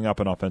showing up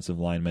an offensive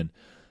lineman.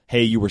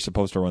 Hey, you were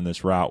supposed to run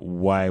this route.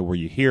 Why were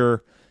you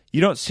here?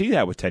 You don't see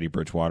that with Teddy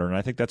Bridgewater, and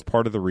I think that's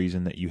part of the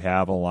reason that you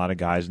have a lot of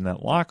guys in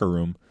that locker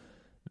room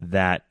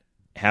that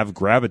have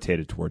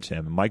gravitated towards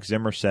him. And Mike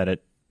Zimmer said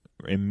it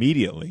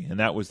immediately, and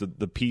that was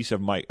the piece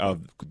of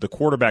the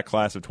quarterback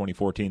class of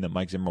 2014 that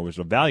Mike Zimmer was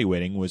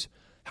evaluating was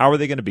how are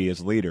they going to be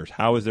as leaders?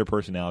 How is their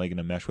personality going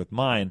to mesh with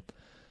mine?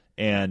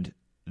 And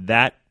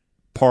that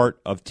part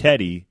of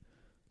Teddy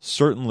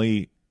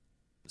certainly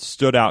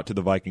stood out to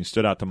the Vikings,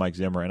 stood out to Mike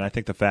Zimmer, and I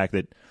think the fact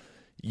that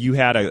you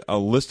had a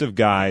list of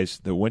guys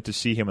that went to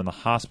see him in the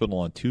hospital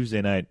on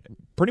Tuesday night,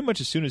 pretty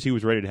much as soon as he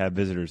was ready to have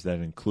visitors, that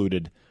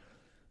included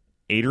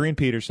Adrian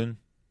Peterson,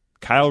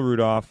 Kyle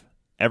Rudolph,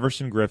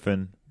 Everson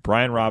Griffin,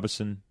 Brian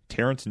Robinson,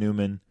 Terrence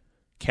Newman,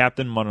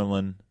 Captain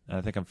Munnerlyn, and I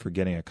think I'm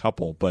forgetting a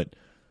couple, but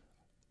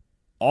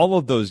all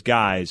of those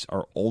guys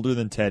are older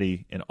than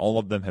Teddy, and all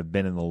of them have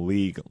been in the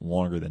league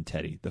longer than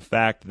Teddy. The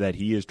fact that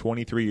he is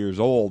 23 years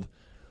old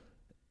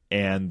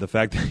and the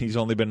fact that he's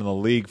only been in the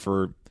league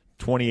for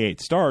 28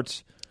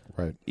 starts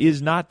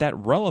is not that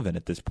relevant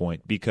at this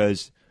point,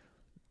 because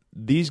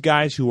these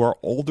guys who are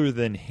older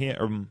than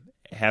him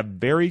have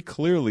very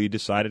clearly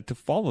decided to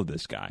follow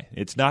this guy.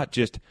 It's not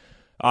just,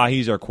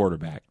 he's our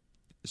quarterback,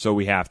 so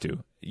we have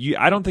to.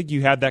 I don't think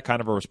you had that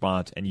kind of a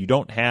response, and you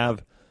don't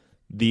have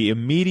the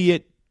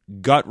immediate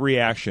gut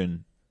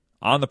reaction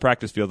on the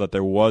practice field that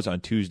there was on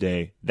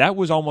Tuesday. That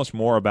was almost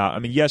more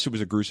about, yes, it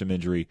was a gruesome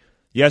injury.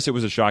 Yes, it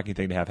was a shocking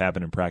thing to have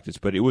happen in practice,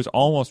 but it was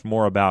almost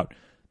more about,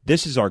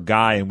 this is our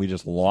guy and we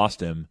just lost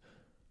him.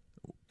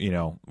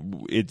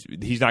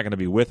 He's not going to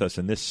be with us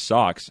and this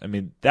sucks.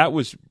 That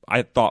was,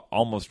 I thought,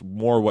 almost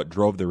more what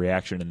drove the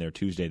reaction in there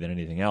Tuesday than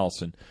anything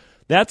else. And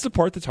that's the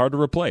part that's hard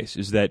to replace,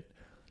 is that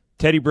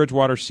Teddy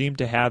Bridgewater seemed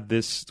to have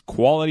this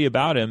quality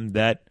about him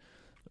that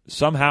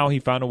somehow he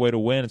found a way to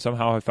win and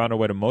somehow he found a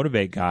way to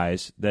motivate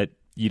guys that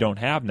you don't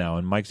have now.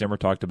 And Mike Zimmer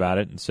talked about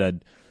it and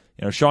said,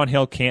 Shaun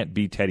Hill can't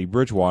be Teddy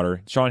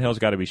Bridgewater. Shaun Hill's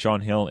got to be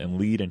Shaun Hill and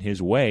lead in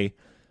his way.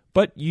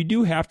 But you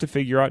do have to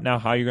figure out now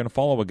how you're going to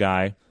follow a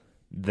guy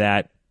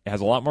that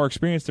has a lot more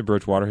experience than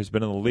Bridgewater, has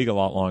been in the league a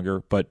lot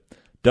longer, but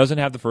doesn't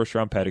have the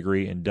first-round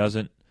pedigree and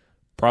doesn't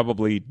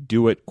probably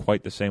do it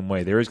quite the same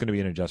way. There is going to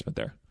be an adjustment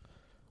there.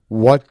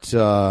 What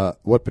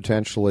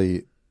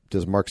potentially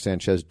does Mark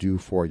Sanchez do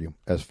for you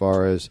as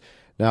far as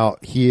now?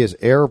 He is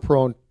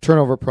error-prone,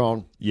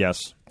 turnover-prone.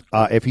 Yes.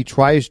 If he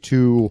tries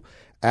to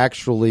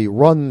actually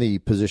run the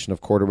position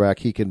of quarterback,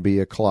 he can be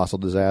a colossal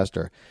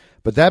disaster.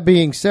 But that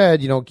being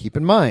said, keep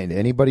in mind,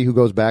 anybody who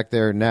goes back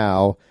there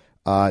now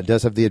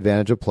does have the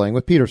advantage of playing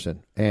with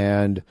Peterson.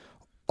 And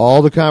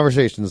all the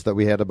conversations that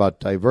we had about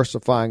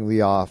diversifying the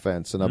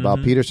offense and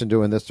about Peterson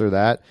doing this or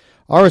that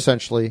are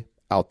essentially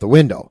out the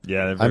window.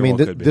 Yeah,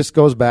 could be. This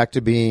goes back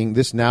to being,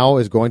 this now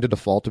is going to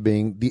default to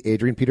being the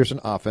Adrian Peterson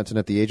offense. And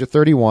at the age of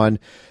 31,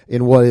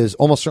 in what is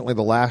almost certainly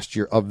the last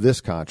year of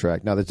this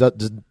contract. Now,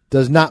 that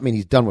does not mean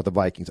he's done with the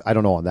Vikings. I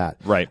don't know on that.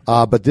 Right.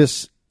 But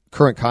this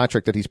current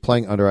contract that he's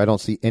playing under, I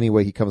don't see any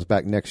way he comes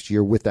back next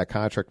year with that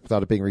contract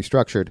without it being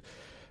restructured.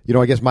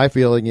 I guess my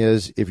feeling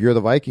is, if you're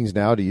the Vikings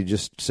now, do you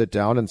just sit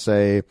down and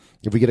say,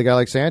 if we get a guy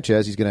like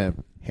Sanchez, he's going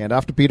to hand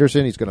off to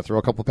Peterson, he's going to throw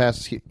a couple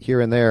passes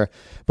here and there,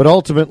 but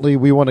ultimately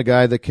we want a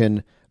guy that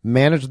can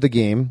manage the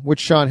game,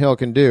 which Sean Hill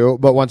can do,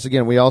 but once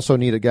again, we also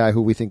need a guy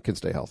who we think can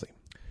stay healthy.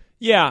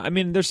 Yeah,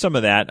 there's some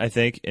of that, I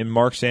think, and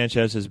Mark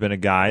Sanchez has been a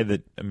guy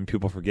that,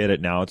 people forget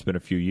it now, it's been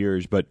a few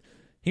years, but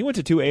he went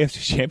to 2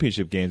 AFC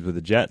Championship games with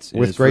the Jets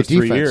in his great first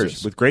 3 defenses.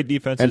 years, with great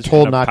defenses and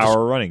told not power to,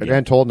 running game.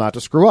 and told not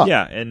to screw up.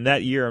 Yeah, and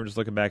that year, I'm just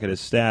looking back at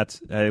his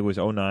stats, it was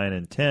 09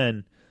 and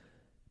 10,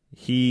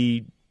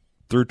 he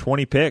threw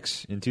 20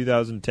 picks in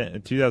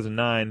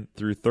 2009,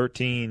 threw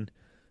 13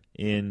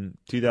 in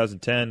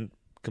 2010.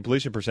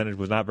 Completion percentage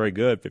was not very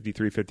good,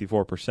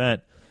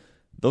 53-54%.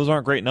 Those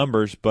aren't great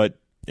numbers, but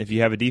if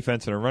you have a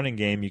defense and a running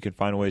game, you can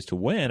find ways to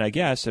win, I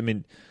guess.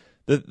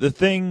 The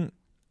thing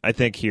I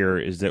think here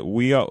is that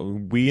we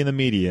in the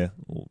media,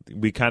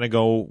 we kind of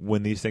go,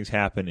 when these things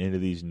happen, into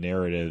these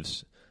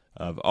narratives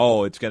of,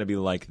 it's going to be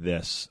like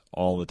this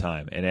all the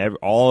time. And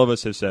all of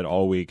us have said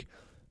all week,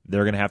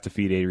 they're going to have to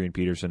feed Adrian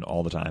Peterson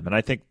all the time. And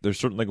I think there's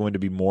certainly going to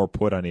be more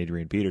put on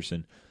Adrian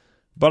Peterson.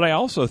 But I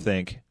also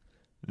think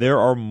there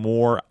are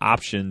more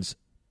options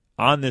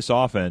on this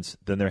offense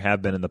than there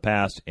have been in the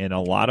past. And a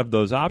lot of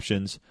those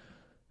options,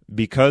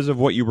 because of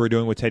what you were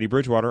doing with Teddy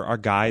Bridgewater, are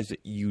guys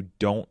that you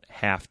don't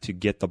have to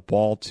get the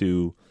ball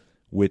to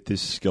with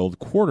this skilled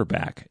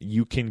quarterback.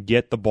 You can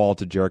get the ball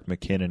to Jerick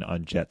McKinnon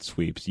on jet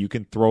sweeps. You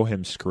can throw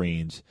him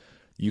screens.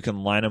 You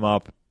can line him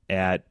up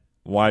at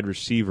wide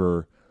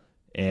receiver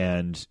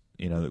and,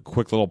 the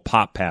quick little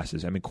pop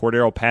passes.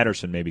 Cordero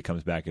Patterson maybe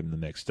comes back into the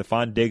mix.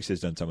 Stephon Diggs has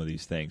done some of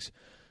these things.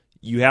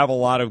 You have a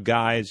lot of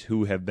guys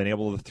who have been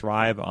able to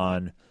thrive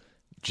on,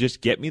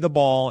 just get me the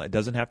ball. It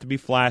doesn't have to be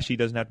flashy. It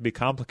doesn't have to be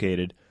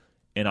complicated.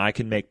 And I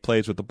can make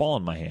plays with the ball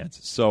in my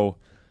hands. So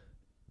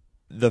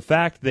the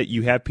fact that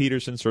you have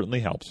Peterson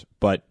certainly helps.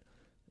 But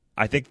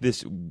I think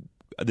this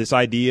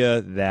idea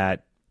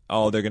that,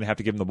 they're going to have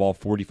to give him the ball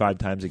 45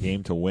 times a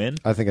game to win.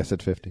 I think I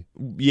said 50.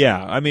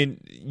 Yeah,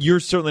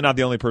 you're certainly not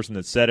the only person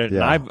that said it.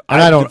 Yeah. And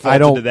I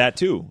don't to that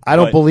too. I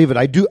don't believe it.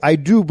 I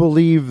do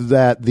believe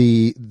that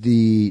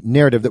the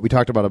narrative that we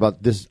talked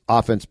about this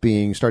offense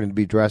starting to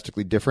be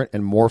drastically different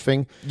and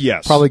morphing,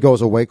 yes, probably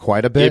goes away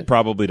quite a bit. It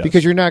probably does.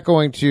 Because you're not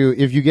going to,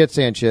 if you get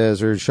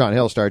Sanchez or Sean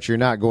Hill starts, you're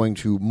not going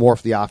to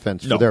morph the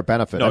offense for their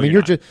benefit. No,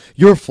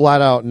 you're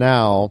flat out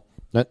now.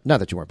 Not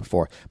that you weren't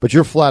before, but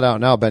you're flat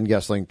out now, Ben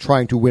Gessling,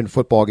 trying to win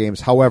football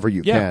games however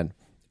you can.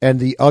 And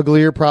the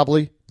uglier,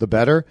 probably, the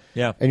better.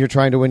 Yeah. And you're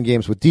trying to win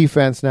games with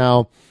defense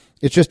now.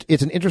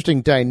 It's an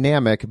interesting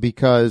dynamic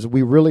because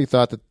we really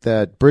thought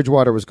that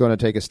Bridgewater was going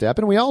to take a step.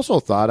 And we also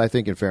thought, I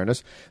think in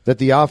fairness, that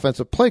the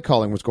offensive play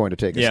calling was going to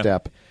take a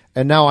step.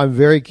 And now I'm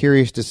very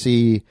curious to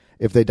see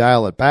if they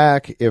dial it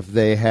back, if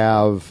they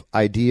have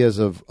ideas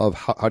of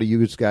how to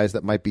use guys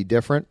that might be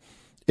different.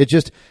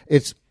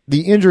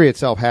 The injury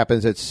itself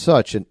happens at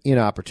such an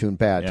inopportune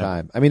bad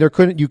time.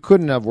 You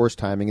couldn't have worse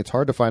timing. It's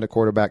hard to find a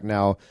quarterback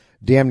now,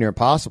 damn near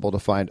impossible to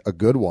find a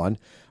good one.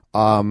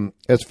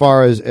 As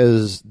far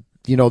as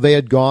they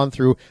had gone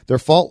through, their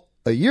fault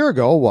a year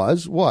ago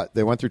was what?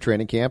 They went through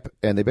training camp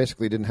and they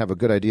basically didn't have a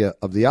good idea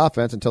of the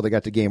offense until they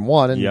got to game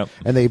one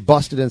and they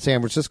busted in San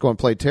Francisco and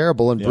played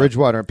terrible, and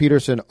Bridgewater and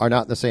Peterson are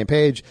not on the same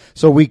page.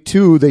 So week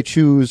 2, they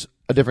choose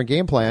a different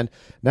game plan.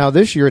 Now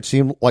this year it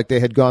seemed like they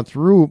had gone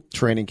through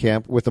training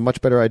camp with a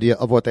much better idea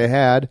of what they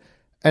had,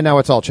 and now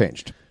it's all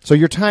changed. So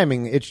your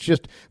timing, it's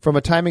just from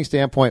a timing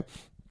standpoint,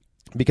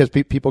 because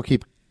people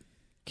keep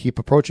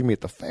approaching me at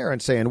the fair and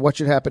saying what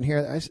should happen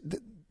here.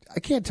 I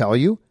can't tell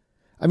you.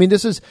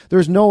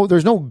 There's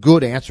no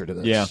good answer to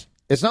this. Yeah.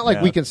 It's not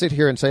like we can sit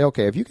here and say,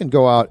 okay, if you can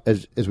go out,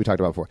 as we talked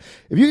about before,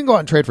 if you can go out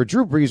and trade for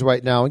Drew Brees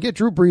right now and get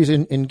Drew Brees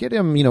and get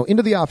him,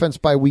 into the offense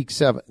by week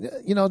 7,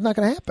 it's not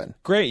going to happen.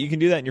 Great, you can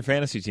do that in your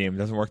fantasy team. It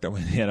doesn't work that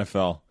way in the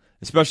NFL,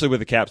 especially with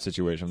the cap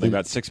situation. They've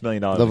got $6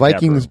 million. The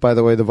Vikings, by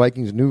the way, the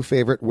Vikings' new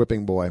favorite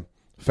whipping boy,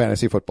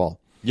 fantasy football.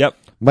 Yep.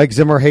 Mike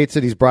Zimmer hates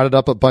it. He's brought it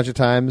up a bunch of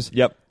times.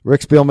 Yep.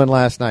 Rick Spielman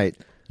last night.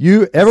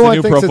 Everyone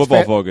new thinks Pro it's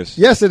Football Focus.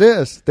 Yes, it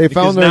is. They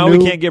Because found their now new.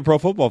 we can't get Pro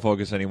Football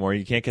Focus anymore.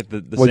 You can't get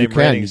the well, same you can.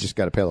 ratings. You just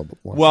got to pay a little bit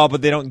more. Well,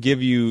 but they don't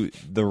give you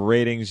the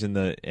ratings and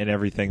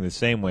everything the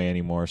same way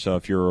anymore. So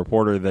if you're a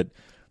reporter that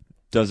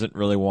doesn't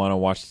really want to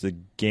watch the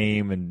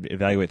game and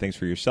evaluate things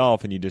for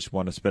yourself, and you just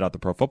want to spit out the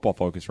Pro Football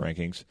Focus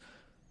rankings,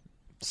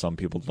 some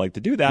people like to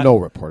do that. No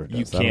reporter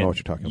does. You I don't know what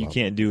you're talking about. You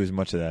can't do as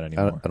much of that I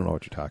anymore. don't know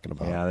what you're talking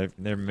about. Yeah,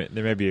 there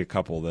may be a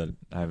couple that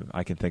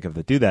I can think of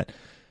that do that.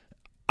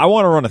 I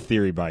want to run a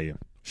theory by you.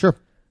 Sure.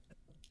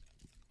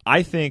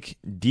 I think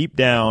deep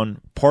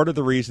down, part of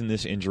the reason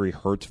this injury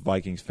hurts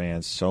Vikings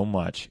fans so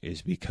much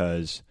is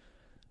because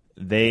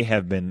they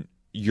have been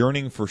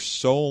yearning for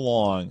so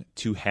long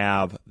to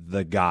have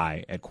the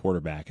guy at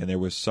quarterback. And there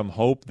was some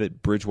hope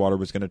that Bridgewater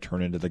was going to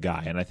turn into the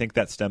guy. And I think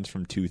that stems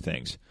from two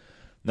things.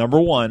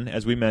 Number one,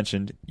 as we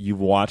mentioned, you've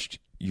watched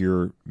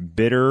your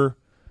bitter,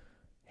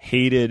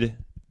 hated,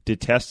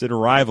 detested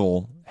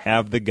rival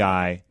have the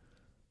guy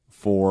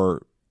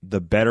for the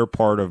better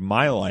part of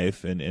my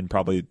life and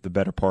probably the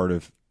better part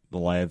of the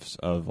lives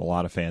of a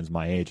lot of fans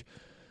my age.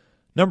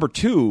 Number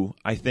two,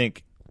 I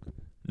think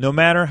no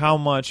matter how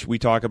much we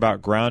talk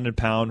about ground and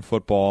pound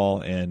football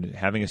and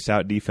having a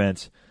stout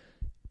defense,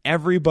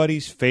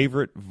 everybody's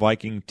favorite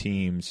Viking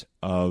teams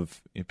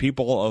of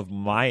people of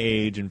my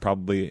age and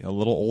probably a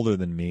little older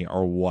than me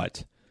are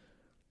what?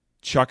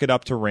 Chuck it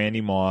up to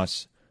Randy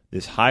Moss,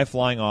 this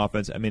high-flying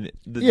offense. I mean,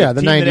 the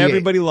team that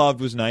everybody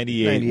loved was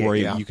 98 where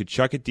you could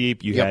chuck it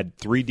deep. You had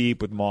three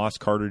deep with Moss,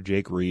 Carter,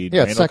 Jake Reed,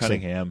 Randall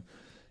Cunningham.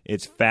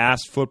 It's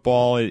fast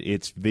football.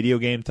 It's video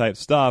game type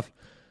stuff.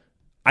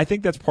 I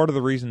think that's part of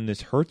the reason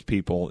this hurts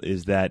people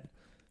is that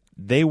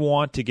they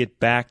want to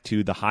get back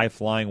to the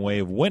high-flying way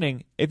of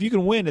winning. If you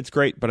can win, it's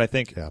great, but I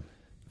think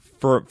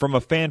from a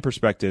fan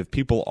perspective,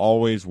 people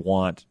always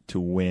want to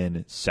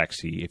win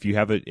sexy. If you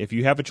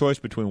have a choice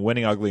between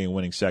winning ugly and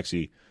winning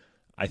sexy,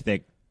 I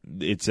think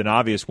it's an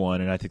obvious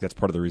one, and I think that's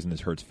part of the reason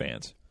this hurts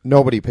fans.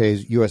 Nobody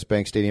pays U.S.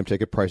 Bank Stadium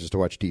ticket prices to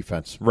watch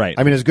defense. Right.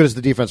 I mean, as good as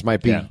the defense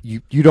might be,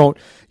 you don't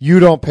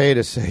pay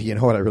to say, you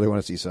know what, I really want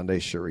to see Sunday,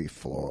 Sharif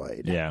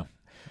Floyd. Yeah.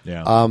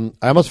 Yeah.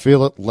 I almost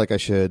feel like I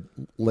should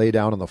lay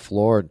down on the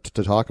floor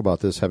to talk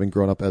about this, having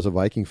grown up as a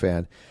Viking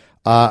fan.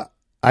 I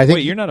think.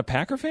 Wait, you're not a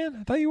Packer fan?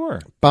 I thought you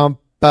were. I've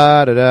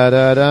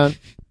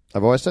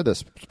always said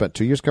this. Spent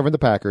 2 years covering the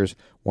Packers,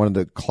 one of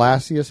the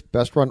classiest,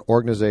 best-run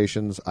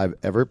organizations I've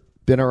ever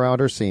been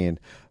around or seen.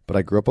 But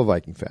I grew up a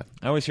Viking fan.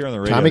 I always hear on the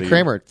radio. Tommy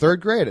Kramer,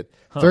 third grade,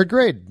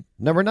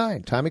 number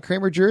 9. Tommy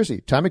Kramer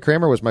jersey. Tommy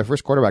Kramer was my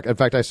first quarterback. In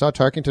fact, I saw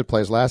Tarkington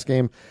play his last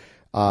game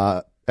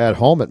at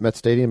home at Met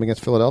Stadium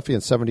against Philadelphia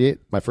in '78.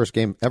 My first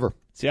game ever.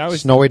 See, I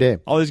was snowy day.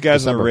 All these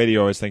guys December. on the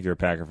radio always think you're a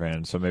Packer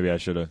fan, so maybe I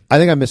should have. I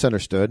think I'm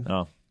misunderstood.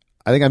 Oh,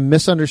 I think I'm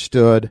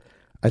misunderstood.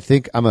 I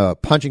think I'm a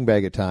punching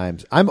bag at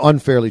times. I'm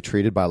unfairly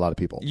treated by a lot of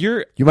people.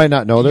 You might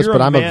not know this,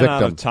 but I'm a victim.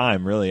 Out of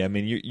time, really. I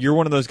mean, you're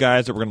one of those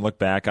guys that we're going to look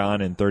back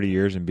on in 30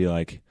 years and be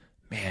like,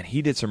 man,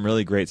 he did some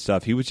really great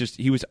stuff. He was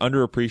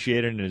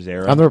underappreciated in his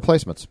era. I'm the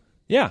replacements.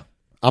 Yeah.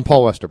 I'm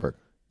Paul Westerberg.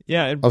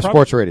 Yeah. Of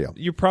sports radio.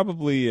 You're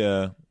probably,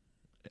 I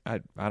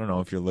don't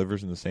know if your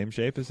liver's in the same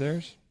shape as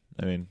theirs.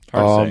 I mean,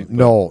 hard to say.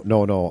 No.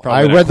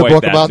 I read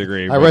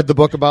the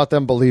book about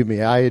them. Believe me,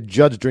 I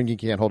judge drinking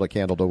can't hold a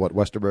candle to what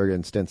Westerberg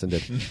and Stinson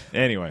did.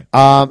 Anyway,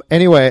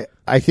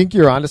 I think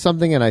you're onto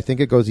something, and I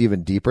think it goes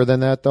even deeper than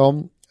that,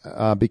 though,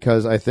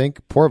 because I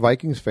think poor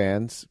Vikings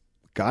fans,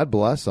 God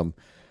bless them,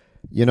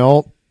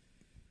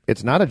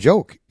 it's not a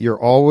joke.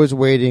 You're always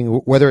waiting,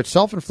 whether it's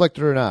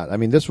self-inflicted or not. I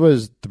mean,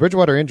 the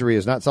Bridgewater injury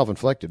is not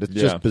self-inflicted. It's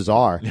just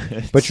bizarre.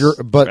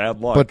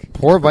 But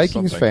poor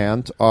Vikings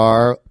fans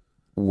are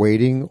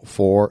waiting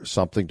for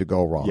something to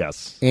go wrong.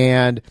 Yes.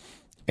 And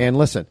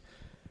listen,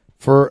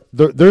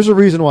 there's a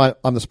reason why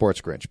I'm the sports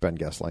Grinch, Ben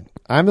Gessling.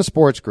 I'm the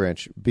sports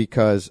Grinch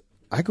because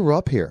I grew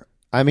up here.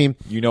 I mean,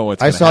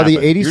 what's I saw happen.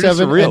 the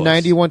 87 and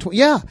 91.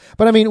 Yeah,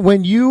 but I mean,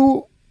 when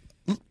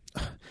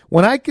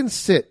I can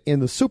sit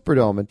in the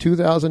Superdome in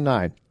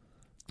 2009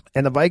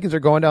 and the Vikings are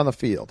going down the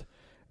field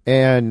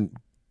and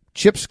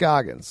Chip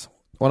Scoggins,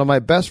 one of my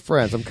best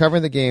friends I'm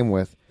covering the game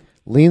with,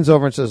 leans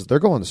over and says, they're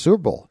going to the Super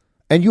Bowl.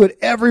 And you had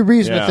every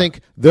reason to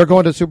think they're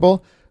going to the Super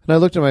Bowl. And I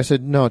looked at him and I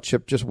said, no,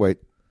 Chip, just wait.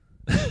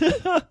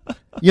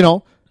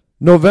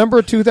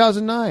 November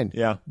 2009.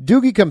 Yeah.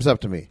 Doogie comes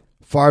up to me.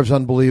 Favre's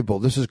unbelievable.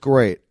 This is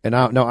great. And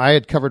I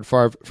had covered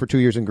Favre for 2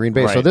 years in Green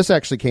Bay, so this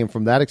actually came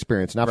from that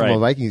experience, not from a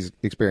Vikings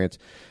experience.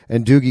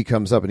 And Doogie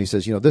comes up and he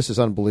says, this is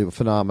unbelievable,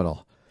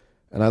 phenomenal.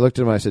 And I looked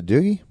at him and I said,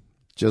 Doogie,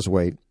 just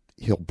wait.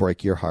 He'll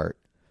break your heart.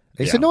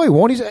 And he said, no, he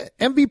won't. He's an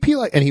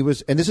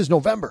MVP. And this is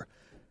November.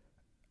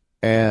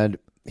 And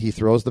he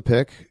throws the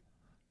pick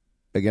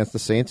against the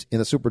Saints in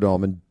the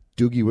Superdome, and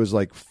Doogie was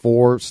like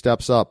 4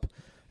 steps up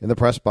in the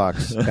press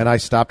box. And I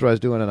stopped what I was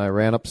doing, and I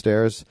ran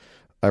upstairs.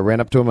 I ran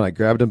up to him, and I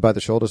grabbed him by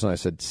the shoulders, and I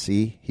said,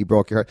 see, he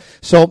broke your heart.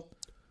 So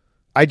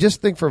I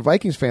just think for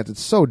Vikings fans,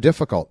 it's so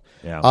difficult.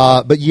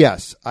 Yeah. But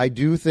yes, I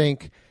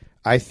think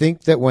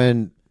that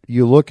when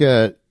you look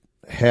at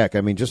heck,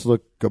 I mean, just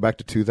go back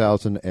to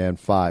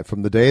 2005,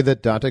 from the day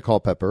that Dante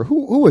Culpepper,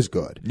 who was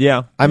good.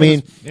 Yeah. I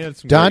mean,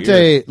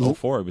 Dante,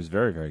 04, it was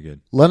very, very good.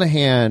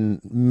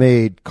 Lenahan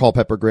made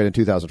Culpepper great in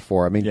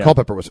 2004. I mean,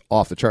 Culpepper was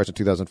off the charts in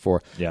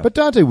 2004. Yeah. But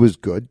Dante was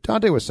good.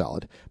 Dante was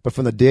solid. But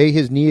from the day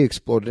his knee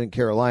exploded in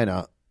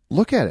Carolina,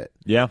 look at it.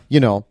 Yeah.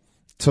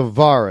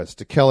 Tavares,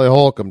 to Kelly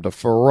Holcomb, to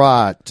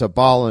Farrat, to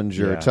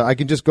Bollinger, I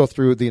can just go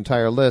through the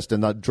entire list,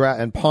 and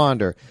and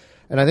Ponder.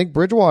 And I think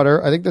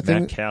Bridgewater,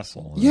 Matt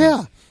Castle.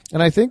 Yeah.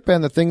 And I think,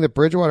 Ben, the thing that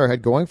Bridgewater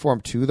had going for him,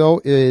 too, though,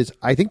 is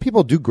I think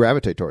people do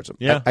gravitate towards him.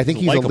 Yeah, I think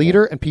he's likable. a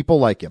leader, and people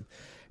like him.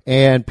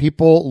 And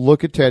people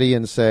look at Teddy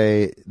and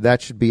say,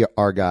 that should be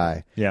our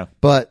guy. Yeah.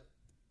 But,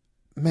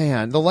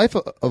 man, the life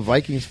of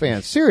Vikings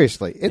fans,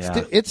 seriously,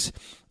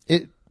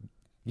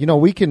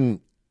 we can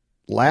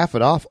laugh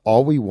it off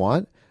all we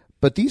want,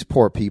 but these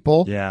poor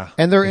people,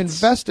 and they're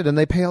invested, and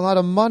they pay a lot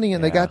of money,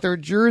 and they got their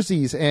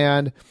jerseys,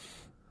 and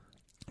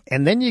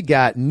then you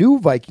got new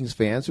Vikings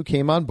fans who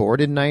came on board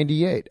in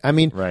 '98. I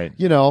mean,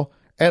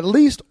 at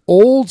least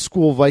old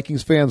school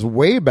Vikings fans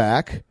way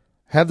back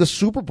have the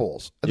Super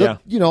Bowls.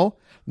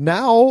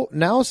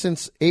 Now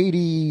since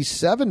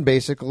 '87,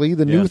 basically,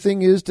 the new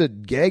thing is to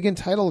gag in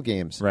title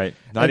games. Right.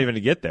 Not even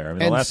to get there. I mean,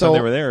 the last time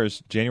they were there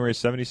is January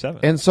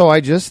 '77. And so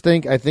I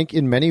think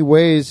in many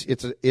ways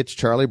it's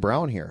Charlie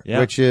Brown here,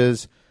 which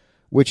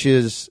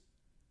is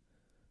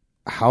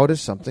how does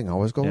something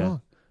always go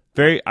wrong?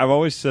 I've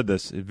always said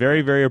this,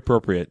 very, very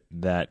appropriate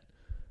that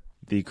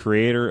the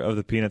creator of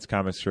the Peanuts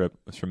comic strip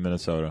is from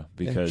Minnesota,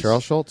 because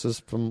Charles Schultz is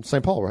from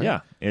St. Paul, right?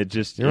 Yeah, it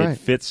right.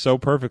 fits so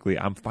perfectly.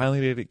 I'm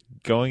finally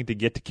going to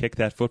get to kick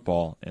that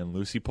football, and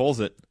Lucy pulls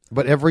it.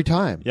 But every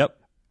time. Yep.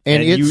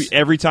 And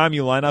every time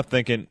you line up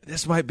thinking,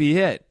 this might be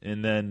it,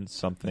 and then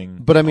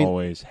something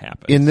always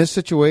happens. In this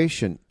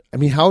situation, I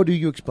mean, how do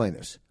you explain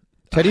this?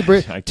 Teddy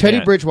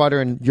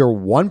Bridgewater in your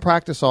one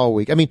practice all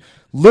week. I mean,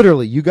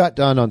 literally, you got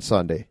done on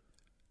Sunday.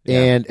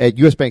 And at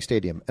U.S. Bank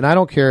Stadium. And I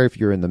don't care if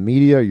you're in the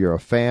media, you're a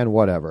fan,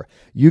 whatever.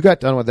 You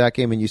got done with that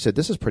game and you said,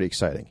 this is pretty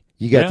exciting.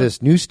 You got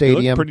this new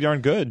stadium. It looked pretty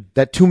darn good.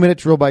 That 2-minute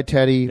drill by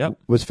Teddy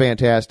was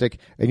fantastic.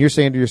 And you're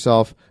saying to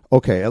yourself,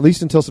 okay, at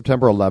least until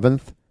September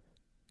 11th,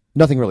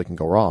 nothing really can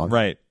go wrong.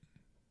 Right.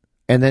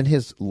 And then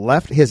his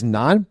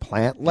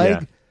non-plant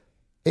leg,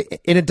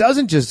 and it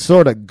doesn't just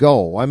sort of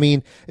go. I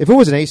mean, if it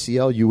was an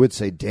ACL, you would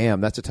say,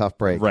 damn, that's a tough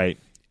break. Right.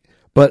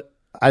 But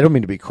I don't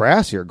mean to be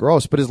crass here,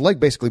 gross, but his leg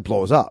basically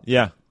blows up.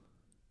 Yeah.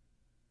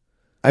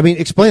 I mean,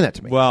 explain that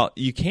to me. Well,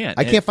 you can't.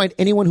 I can't find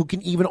anyone who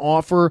can even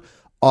offer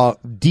a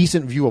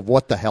decent view of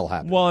what the hell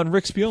happened. Well, and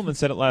Rick Spielman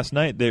said it last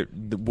night.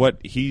 What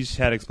he's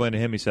had explained to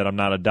him, he said, I'm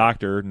not a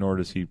doctor, nor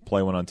does he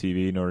play one on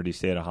TV, nor did he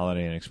stay at a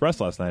Holiday Inn Express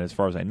last night, as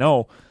far as I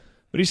know.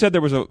 But he said there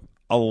was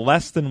a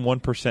less than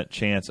 1%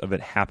 chance of it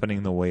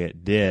happening the way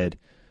it did.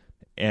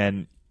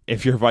 And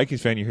if you're a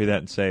Vikings fan, you hear that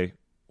and say,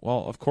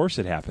 well, of course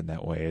it happened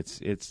that way.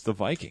 It's the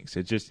Vikings.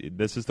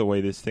 This is the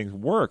way this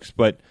thing works.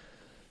 But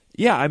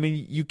yeah, I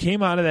mean, you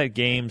came out of that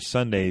game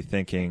Sunday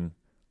thinking,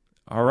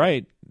 all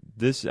right,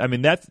 this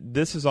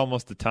is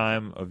almost the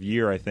time of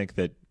year, I think,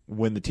 that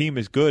when the team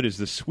is good is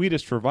the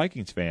sweetest for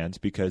Vikings fans,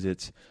 because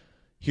it's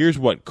here's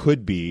what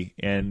could be,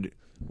 and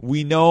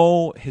we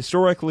know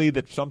historically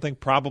that something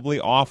probably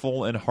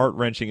awful and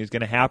heart-wrenching is going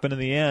to happen in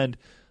the end.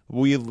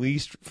 We at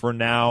least for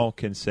now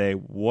can say,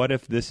 what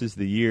if this is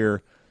the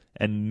year,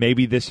 and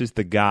maybe this is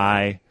the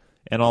guy,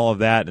 and all of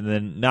that. And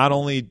then not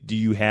only do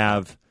you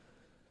have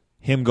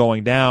him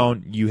going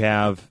down, you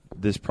have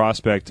this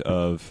prospect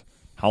of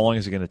how long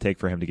is it going to take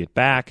for him to get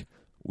back.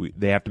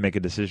 They have to make a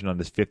decision on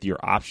this fifth-year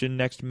option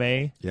next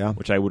May,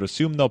 which I would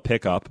assume they'll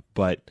pick up,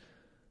 but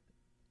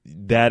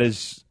that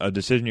is a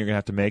decision you're going to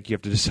have to make. You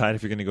have to decide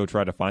if you're going to go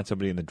try to find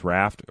somebody in the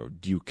draft, or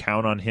do you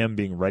count on him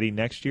being ready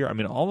next year? I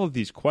mean, all of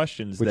these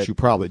questions which you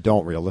probably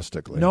don't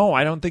realistically. No,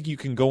 I don't think you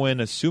can go in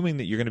assuming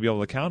that you're going to be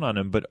able to count on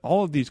him, but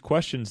all of these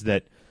questions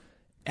that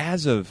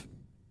as of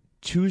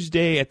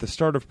Tuesday at the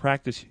start of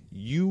practice,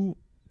 you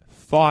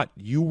thought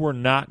you were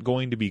not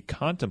going to be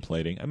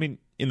contemplating. I mean,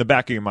 in the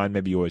back of your mind,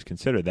 maybe you always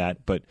consider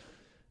that, but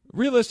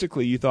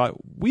realistically, you thought,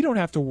 we don't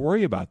have to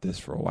worry about this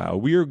for a while.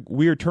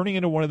 We are turning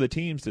into one of the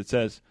teams that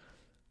says,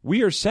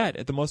 we are set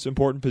at the most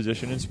important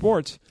position in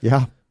sports.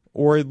 Yeah.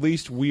 Or at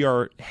least we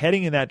are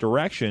heading in that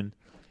direction.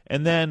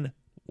 And then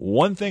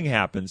one thing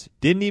happens,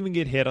 didn't even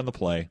get hit on the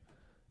play.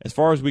 As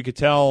far as we could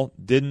tell,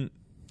 didn't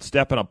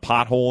step in a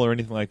pothole or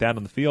anything like that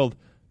on the field.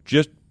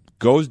 Just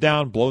goes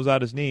down, blows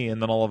out his knee,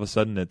 and then all of a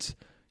sudden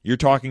you're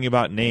talking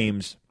about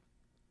names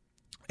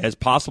as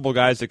possible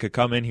guys that could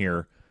come in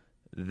here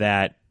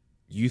that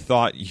you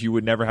thought you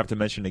would never have to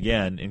mention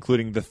again,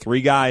 including the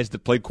three guys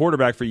that played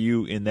quarterback for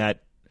you in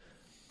that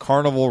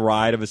carnival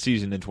ride of a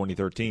season in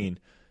 2013.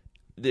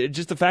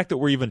 Just the fact that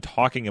we're even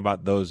talking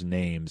about those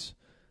names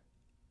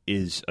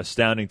is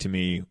astounding to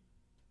me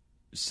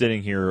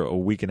sitting here a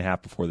week and a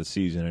half before the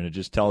season, and it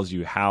just tells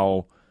you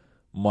how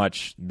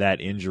much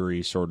that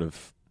injury sort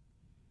of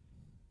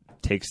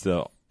takes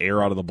the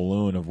air out of the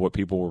balloon of what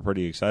people were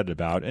pretty excited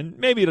about. And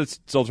maybe it'll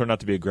still turn out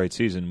to be a great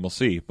season. We'll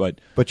see. But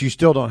you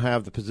still don't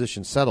have the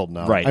position settled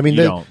now. Right. I mean,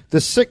 you don't.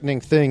 the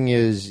sickening thing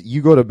is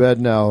you go to bed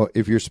now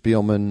if you're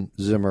Spielman,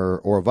 Zimmer,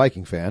 or a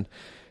Viking fan,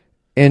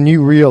 and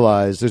you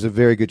realize there's a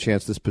very good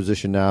chance this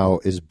position now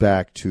is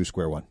back to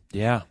square one.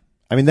 Yeah.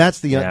 I mean, that's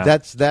the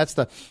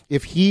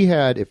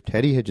if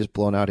Teddy had just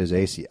blown out his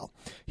ACL,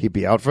 he'd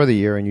be out for the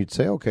year, and you'd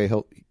say, okay,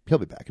 he'll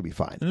be back, he'll be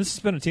fine. And this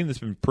has been a team that's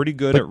been pretty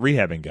good at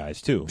rehabbing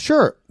guys too.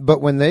 Sure, but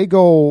when they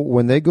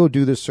go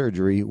do this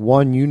surgery,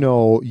 one, you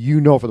know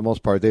for the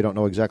most part they don't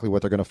know exactly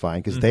what they're going to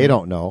find because they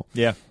don't know.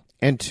 Yeah,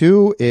 and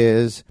two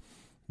is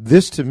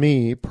this to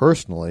me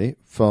personally,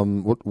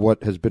 from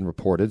what has been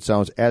reported,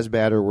 sounds as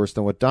bad or worse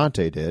than what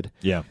Dante did.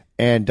 Yeah.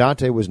 And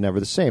Dante was never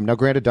the same. Now,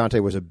 granted, Dante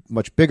was a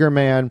much bigger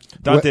man.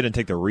 Dante didn't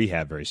take the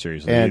rehab very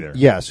seriously either.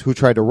 Yes, who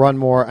tried to run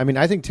more. I mean,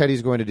 I think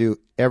Teddy's going to do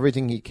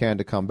everything he can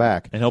to come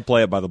back. And he'll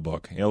play it by the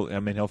book. He'll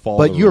follow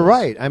But the you're rules.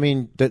 right. I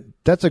mean,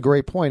 that's a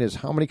great point, is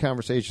how many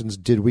conversations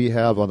did we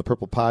have on the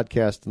Purple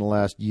Podcast in the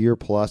last year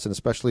plus, and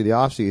especially the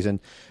offseason?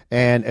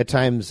 And at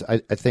times, I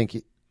think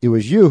it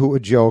was you who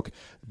would joke,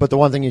 but the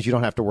one thing is you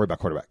don't have to worry about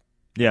quarterback.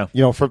 Yeah.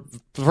 You know, for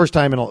the first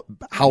time in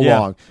how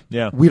long?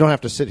 Yeah. We don't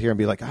have to sit here and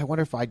be like, I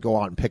wonder if I'd go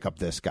out and pick up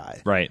this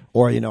guy. Right.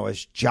 Or,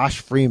 as Josh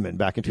Freeman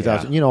back in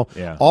 2000.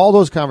 Yeah. All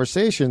those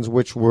conversations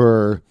which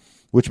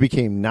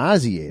became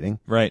nauseating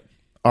Right.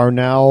 are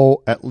now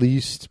at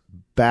least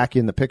back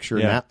in the picture.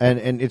 Yeah.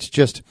 And it's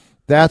just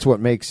that's what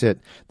makes it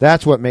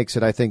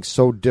I think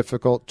so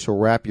difficult to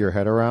wrap your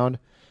head around,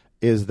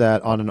 is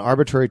that on an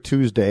arbitrary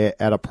Tuesday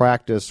at a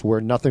practice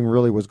where nothing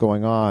really was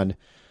going on,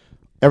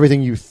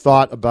 everything you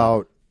thought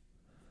about.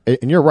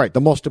 And you're right,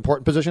 the most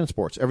important position in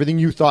sports. Everything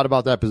you thought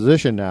about that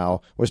position now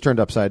was turned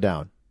upside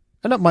down.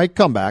 And it might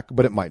come back,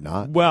 but it might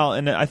not. Well,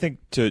 and I think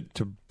to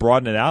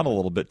broaden it out a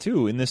little bit,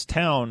 too, in this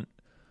town,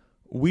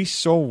 we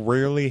so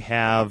rarely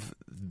have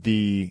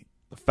the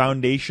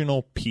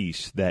foundational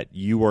piece that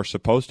you are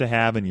supposed to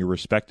have in your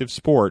respective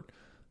sport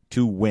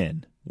to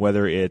win,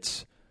 whether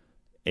it's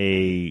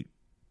a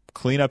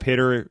cleanup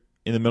hitter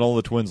in the middle of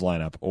the Twins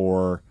lineup,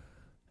 or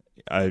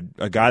a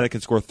guy that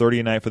can score 30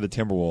 a night for the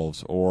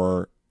Timberwolves,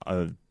 or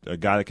a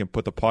guy that can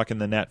put the puck in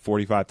the net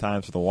 45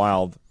 times for the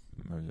Wild,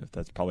 or if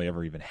that's probably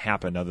ever even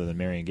happened other than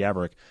Marian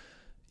Gaborik.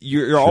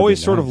 You're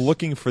always sort of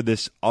looking for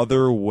this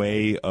other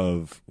way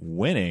of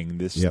winning.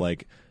 This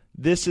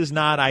is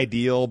not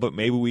ideal, but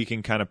maybe we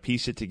can kind of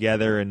piece it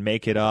together and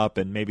make it up,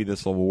 and maybe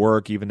this will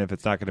work, even if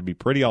it's not going to be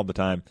pretty all the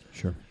time.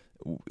 Sure.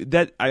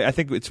 That I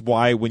think it's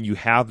why when you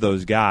have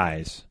those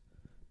guys,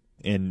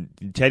 and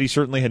Teddy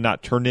certainly had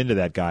not turned into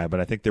that guy, but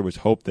I think there was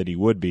hope that he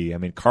would be. I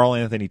mean, Karl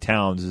Anthony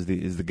Towns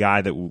is the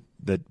guy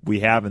that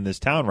we have in this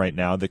town right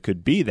now that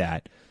could be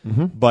that.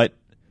 Mm-hmm. But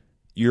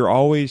you're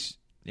always,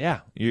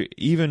 you're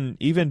even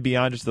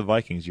beyond just the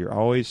Vikings, you're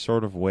always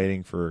sort of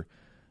waiting for,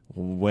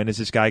 when is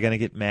this guy going to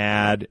get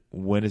mad?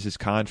 When is his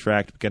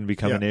contract going to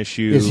become an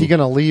issue? Is he going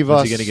to leave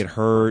us? Is he going to get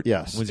hurt?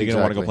 Yes. When's he going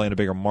to want to go play in a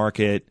bigger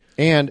market?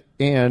 And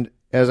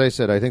as I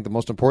said, I think the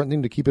most important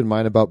thing to keep in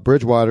mind about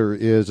Bridgewater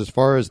is, as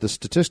far as the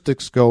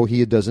statistics go,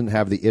 he doesn't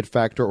have the it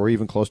factor or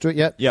even close to it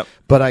yet. Yep.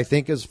 But I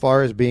think as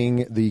far as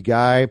being the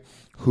guy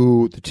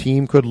who the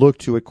team could look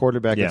to at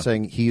quarterback and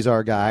saying, he's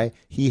our guy,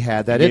 he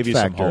had that it factor.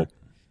 Some hope.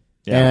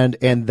 Yeah.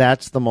 And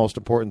that's the most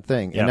important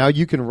thing. Yeah. And now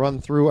you can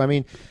run through. I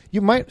mean,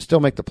 you might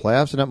still make the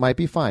playoffs, and it might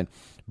be fine.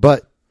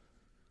 But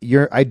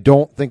I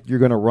don't think you're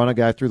going to run a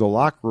guy through the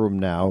locker room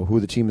now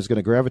who the team is going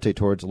to gravitate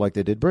towards like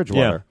they did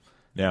Bridgewater.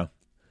 Yeah.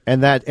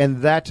 And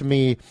that to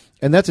me,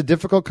 and that's a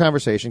difficult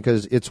conversation,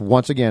 because it's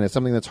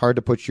something that's hard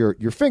to put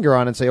your finger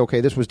on and say, okay,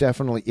 this was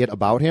definitely it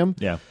about him.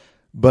 Yeah.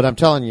 But I'm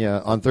telling you,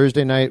 on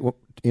Thursday night,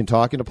 in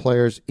talking to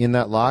players in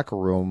that locker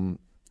room,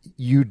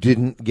 you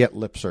didn't get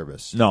lip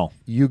service. No.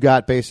 You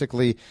got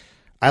basically,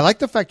 I like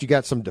the fact you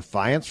got some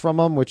defiance from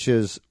them, which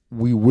is,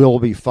 we will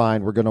be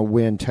fine, we're going to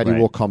win, Teddy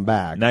will come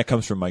back. And that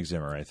comes from Mike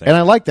Zimmer, I think. And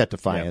I like that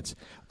defiance.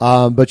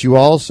 Yeah. But you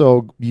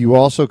also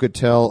could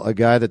tell a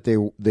guy that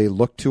they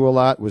looked to a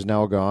lot was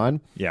now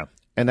gone. Yeah.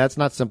 And that's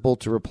not simple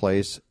to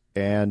replace.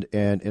 And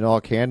in all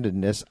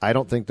candidness, I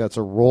don't think that's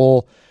a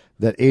role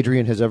that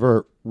Adrian has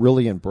ever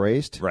really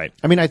embraced. Right.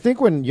 I mean, I think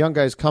when young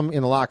guys come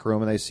in the locker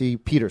room and they see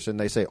Peterson,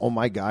 they say, oh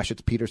my gosh,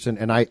 it's Peterson.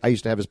 And I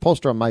used to have his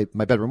poster on my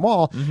bedroom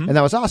wall, and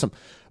that was awesome.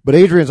 But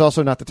Adrian's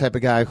also not the type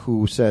of guy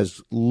who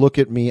says, look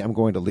at me, I'm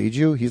going to lead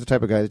you. He's the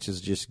type of guy that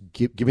just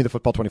give me the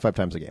football 25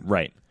 times a game.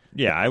 Right.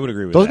 Yeah, I would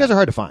agree with Those that. guys are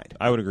hard to find.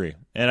 I would agree.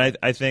 And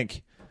I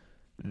think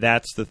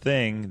that's the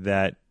thing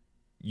that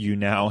you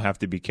now have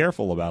to be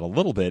careful about a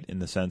little bit, in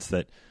the sense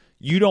that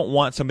you don't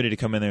want somebody to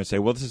come in there and say,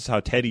 well, this is how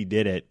Teddy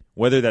did it,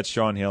 whether that's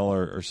Sean Hill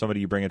or somebody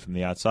you bring in from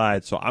the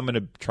outside, so I'm going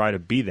to try to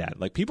be that.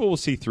 Like, people will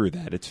see through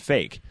that. It's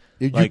fake.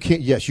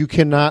 You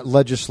cannot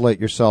legislate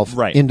yourself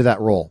into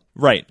that role.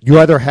 Right. You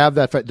either have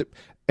that,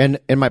 and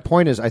my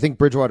point is, I think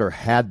Bridgewater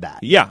had that.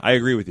 Yeah, I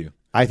agree with you.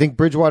 I think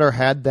Bridgewater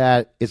had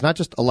that. It's not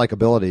just a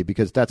likability,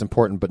 because that's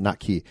important, but not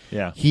key.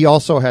 Yeah. He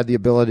also had the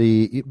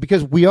ability,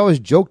 because we always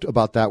joked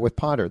about that with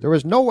Ponder. There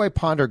was no way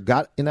Ponder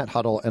got in that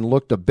huddle and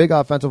looked a big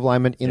offensive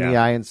lineman in the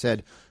eye and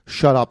said,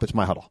 "Shut up, it's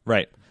my huddle."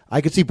 Right.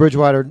 I could see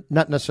Bridgewater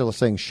not necessarily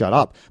saying "shut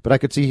up," but I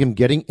could see him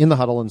getting in the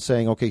huddle and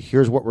saying, "Okay,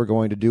 here's what we're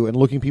going to do," and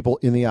looking people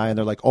in the eye, and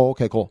they're like, "Oh,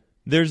 okay, cool."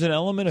 There's an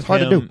element of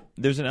hard to him. do.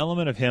 There's an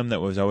element of him that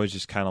was always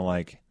just kind of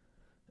like.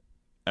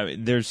 I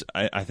mean,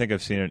 I think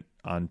I've seen it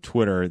on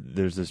Twitter.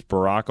 There's this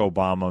Barack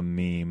Obama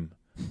meme,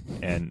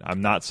 and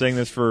I'm not saying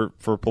this for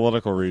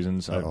political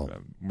reasons. We're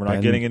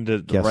not getting into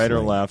the right or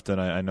left, and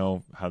I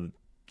know how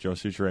Joe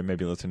Suchere may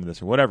be listening to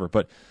this or whatever,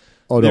 but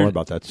don't worry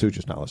about that.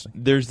 Suchure's not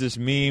listening. There's this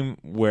meme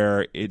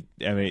where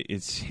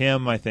it's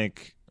him, I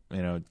think,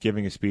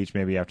 giving a speech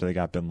maybe after they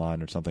got Bin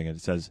Laden or something, and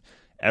it says,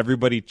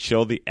 "Everybody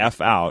chill the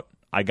F out.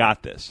 I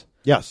got this."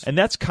 Yes. And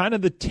that's kind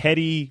of the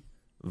Teddy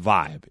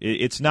vibe.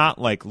 It's not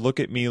like, look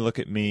at me,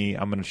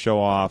 I'm going to show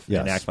off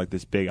and act like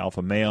this big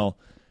alpha male.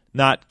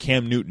 Not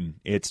Cam Newton.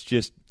 It's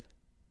just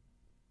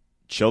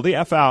chill the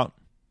F out.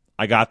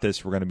 I got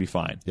this. We're going to be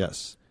fine.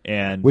 Yes.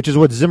 And which is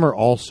what Zimmer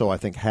also, I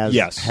think, has.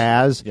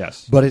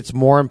 Yes. But it's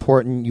more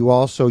important.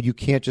 You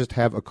can't just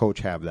have a coach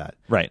have that.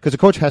 Right. Because a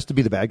coach has to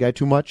be the bad guy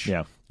too much.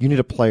 Yeah. You need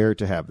a player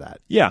to have that.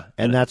 Yeah.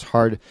 And that's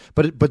hard.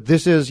 But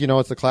this is,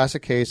 it's the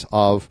classic case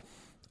of,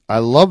 I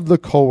love the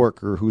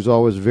coworker who's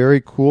always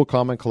very cool,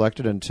 calm, and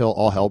collected until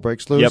all hell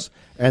breaks loose. Yep.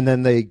 And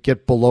then they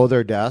get below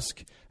their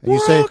desk. And We're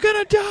all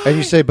going to die. And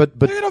you say, but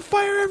they're going to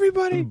fire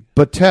everybody.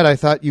 But Ted, I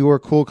thought you were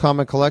cool, calm,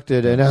 and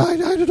collected, and I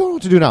don't know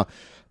what to do now.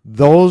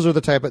 Those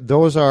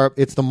are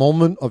it's the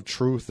moment of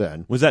truth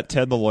then. Was that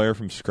Ted the lawyer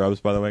from Scrubs,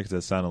 by the way? Because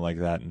it sounded like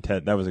that. And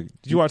Ted, did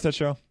you watch that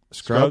show?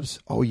 Scrubs?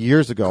 Oh,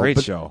 years ago.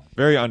 Great show.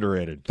 Very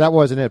underrated. That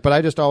wasn't it. But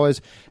I just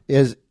always,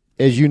 as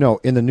you know,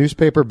 in the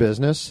newspaper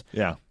business,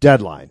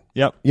 deadline.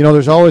 Yep.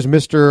 There's always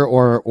Mr.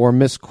 or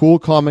Miss Cool,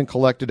 Calm, and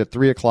Collected at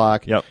 3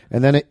 o'clock. Yep.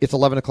 And then it's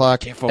 11 o'clock,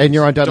 Can't focus. and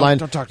you're on deadline.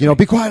 Don't talk to me.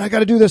 Be quiet. I got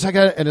to do this.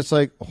 And it's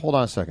like, hold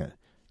on a second.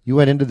 You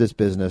went into this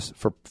business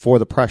for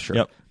the pressure.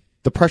 Yep.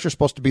 The pressure's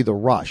supposed to be the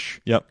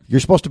rush. Yep. You're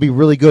supposed to be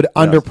really good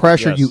under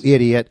pressure, you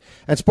idiot.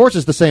 And sports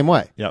is the same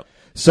way. Yep.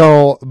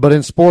 So, but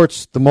in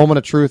sports, the moment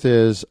of truth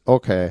is,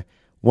 okay,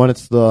 when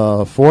it's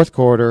the fourth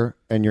quarter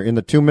and you're in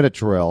the 2-minute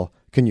drill,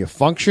 can you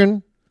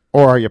function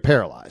or are you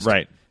paralyzed?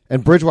 Right.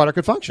 And Bridgewater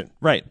could function.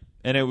 Right.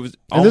 And it was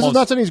and this is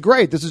not saying he's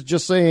great. This is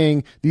just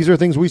saying these are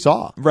things we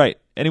saw. Right.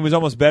 And he was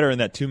almost better in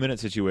that 2-minute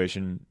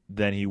situation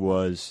than he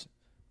was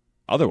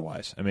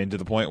otherwise. I mean, to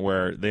the point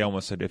where they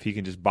almost said if he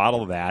can just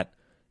bottle that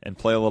and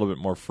play a little bit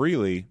more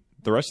freely,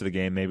 the rest of the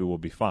game maybe will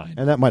be fine.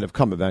 And that might have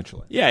come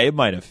eventually. Yeah, it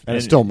might have. And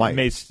it still might.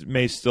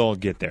 May still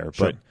get there.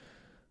 Sure. But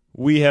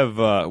we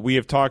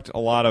have talked a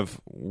lot of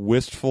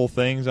wistful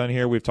things on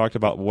here. We've talked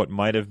about what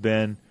might have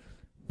been.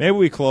 Maybe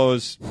we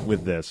close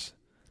with this.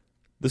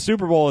 The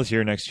Super Bowl is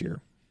here next year.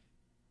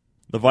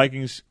 The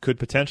Vikings could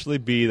potentially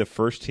be the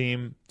first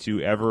team to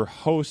ever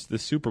host the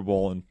Super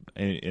Bowl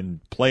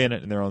and play in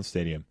it in their own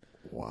stadium.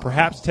 Wow.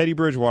 Perhaps Teddy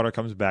Bridgewater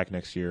comes back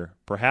next year.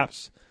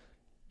 Perhaps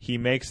he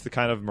makes the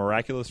kind of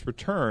miraculous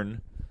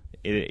return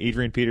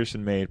Adrian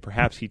Peterson made.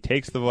 Perhaps he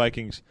takes the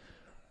Vikings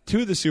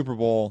to the Super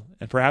Bowl,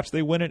 and perhaps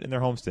they win it in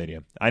their home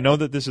stadium. I know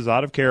that this is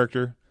out of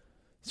character,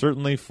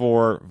 certainly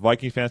for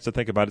Viking fans to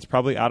think about. It's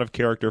probably out of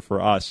character for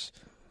us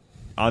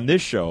on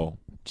this show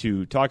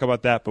to talk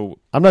about that. But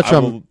I'm not sure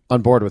I'm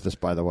on board with this,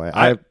 by the way.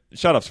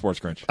 Shut up,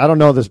 Sports Grinch. I don't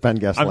know this Ben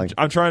Gessling.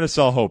 I'm trying to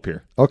sell hope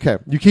here. Okay.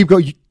 You keep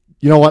going.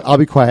 You know what? I'll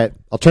be quiet.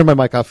 I'll turn my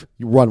mic off.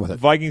 You run with it.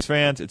 Vikings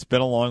fans, it's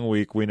been a long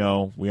week. We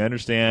know. We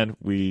understand.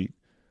 We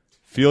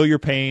feel your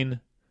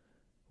pain.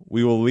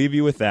 We will leave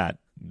you with that.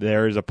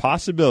 There is a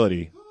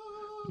possibility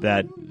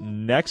that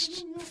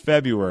next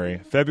February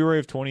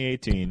of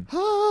 2018,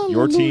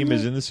 your team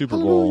is in the Super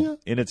Bowl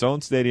in its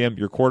own stadium.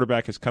 Your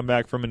quarterback has come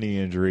back from a knee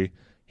injury.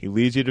 He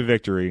leads you to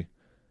victory.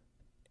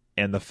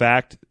 And the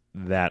fact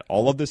that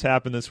all of this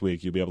happened this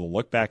week, you'll be able to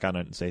look back on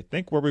it and say,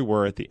 think where we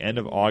were at the end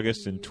of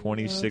August in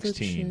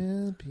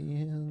 2016.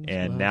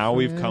 And now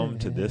we've come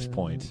to this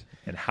point.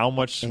 And how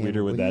much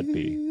sweeter would that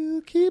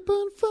be? Keep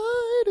on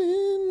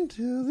fighting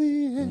till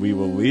the end. We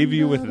will leave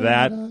you with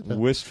that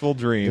wistful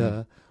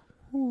dream.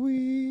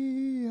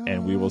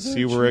 And we will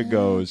see where it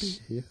goes.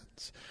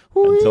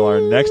 Until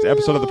our next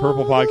episode of the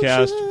Purple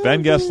Podcast,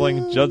 Ben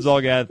Gessling, Judd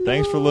Zolgad,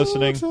 thanks for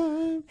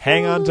listening.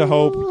 Hang on to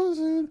hope.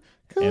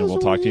 And we'll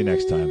talk to you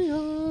next time. We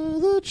are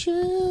the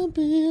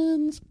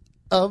champions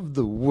of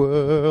the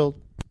world.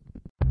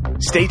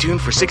 Stay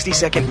tuned for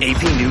 60-second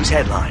AP News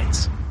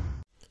headlines.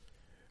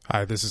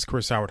 Hi, this is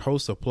Chris Howard,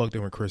 host of Plugged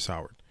In with Chris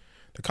Howard.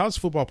 The College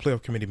Football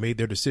Playoff Committee made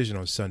their decision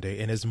on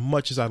Sunday, and as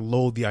much as I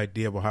loathe the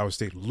idea of Ohio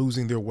State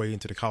losing their way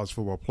into the College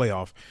Football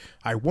Playoff,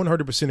 I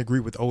 100%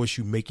 agree with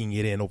OSU making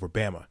it in over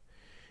Bama.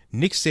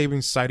 Nick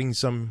Saban citing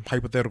some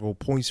hypothetical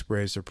point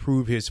spreads to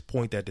prove his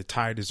point that the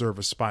Tide deserve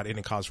a spot in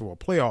the College Football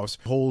Playoffs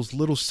holds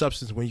little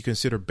substance when you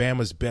consider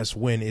Bama's best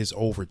win is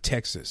over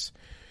Texas.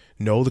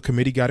 No, the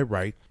committee got it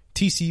right.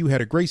 TCU had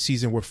a great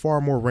season with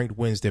far more ranked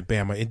wins than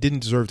Bama and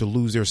didn't deserve to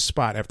lose their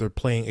spot after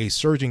playing a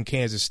surging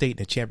Kansas State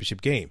in a championship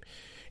game.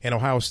 And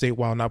Ohio State,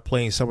 while not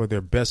playing some of their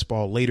best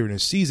ball later in the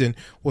season,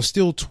 was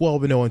still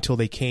 12-0 until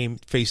they came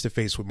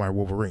face-to-face with my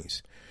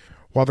Wolverines.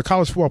 While the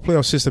college football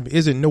playoff system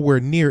isn't nowhere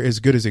near as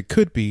good as it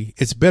could be,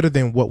 it's better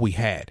than what we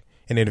had.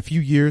 And in a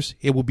few years,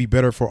 it will be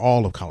better for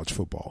all of college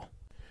football.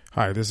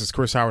 Hi, this is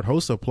Chris Howard,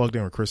 host of Plugged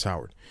In with Chris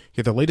Howard.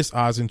 Get the latest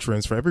odds and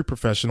trends for every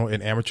professional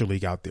and amateur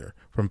league out there.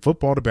 From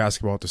football to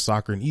basketball to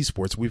soccer and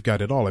esports, we've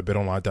got it all at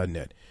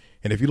BetOnline.net.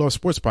 And if you love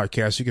sports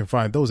podcasts, you can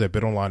find those at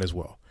BetOnline as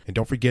well. And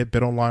don't forget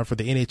BetOnline for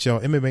the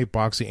NHL, MMA,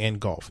 boxing, and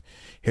golf.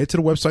 Head to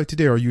the website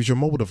today or use your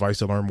mobile device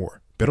to learn more.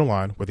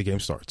 BetOnline, where the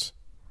game starts.